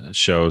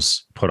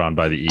shows put on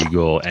by the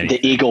Eagle. The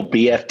Eagle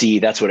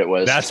BFD, that's what it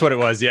was. That's what it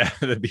was. Yeah,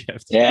 the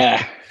BFD.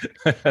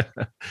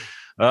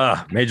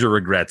 Yeah. Major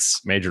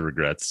regrets.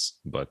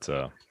 But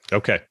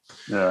okay.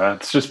 Yeah,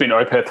 it's just been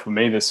Opeth for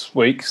me this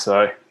week,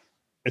 so.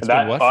 It's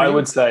that, been what for I you?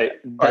 would say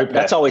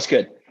That's always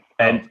good.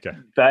 And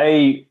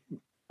they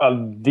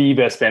are the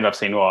best band I've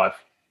seen live.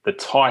 The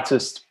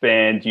tightest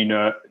band,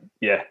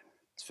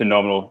 it's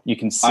phenomenal. You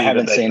can see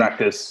that they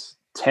practice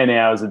 10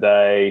 hours a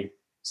day,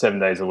 7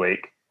 days a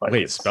week.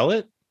 Wait, spell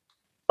it?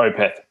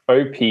 Opeth.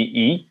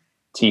 Opeth.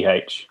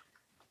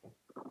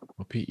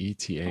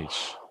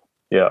 Opeth.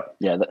 Yeah.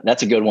 Yeah,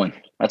 that's a good one.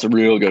 That's a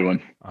real good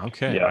one.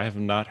 Okay, Yeah. I have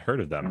not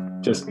heard of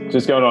them. Just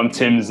going on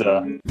Tim's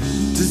best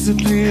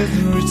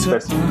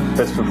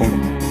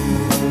performance.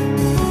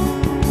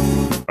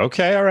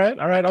 Okay, all right.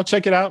 I'll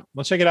check it out.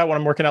 I'll check it out when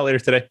I'm working out later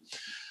today.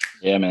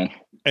 Yeah, man.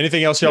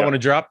 Anything else y'all want to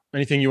drop?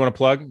 Anything you want to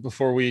plug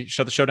before we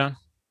shut the show down?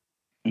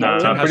 No,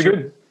 pretty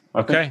good.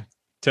 Okay.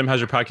 Tim,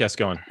 how's your podcast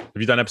going? Have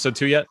you done episode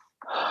 2 yet?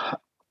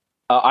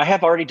 I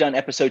have already done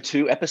episode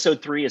 2.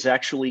 Episode 3 is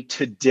actually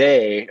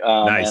today.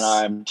 Nice. And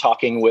I'm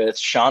talking with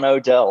Sean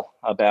O'Dell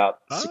about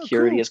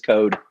security as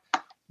code.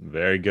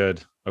 Very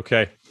good.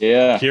 Okay.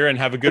 Yeah. Kieran,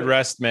 have a good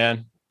rest,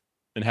 man.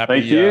 And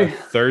happy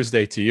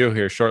Thursday to you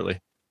here shortly.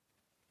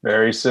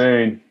 Very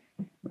soon.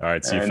 All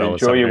right. See you, and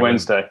fellas. enjoy your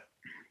Wednesday.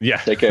 Yeah.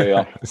 Take care,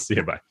 y'all. See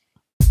you. Bye.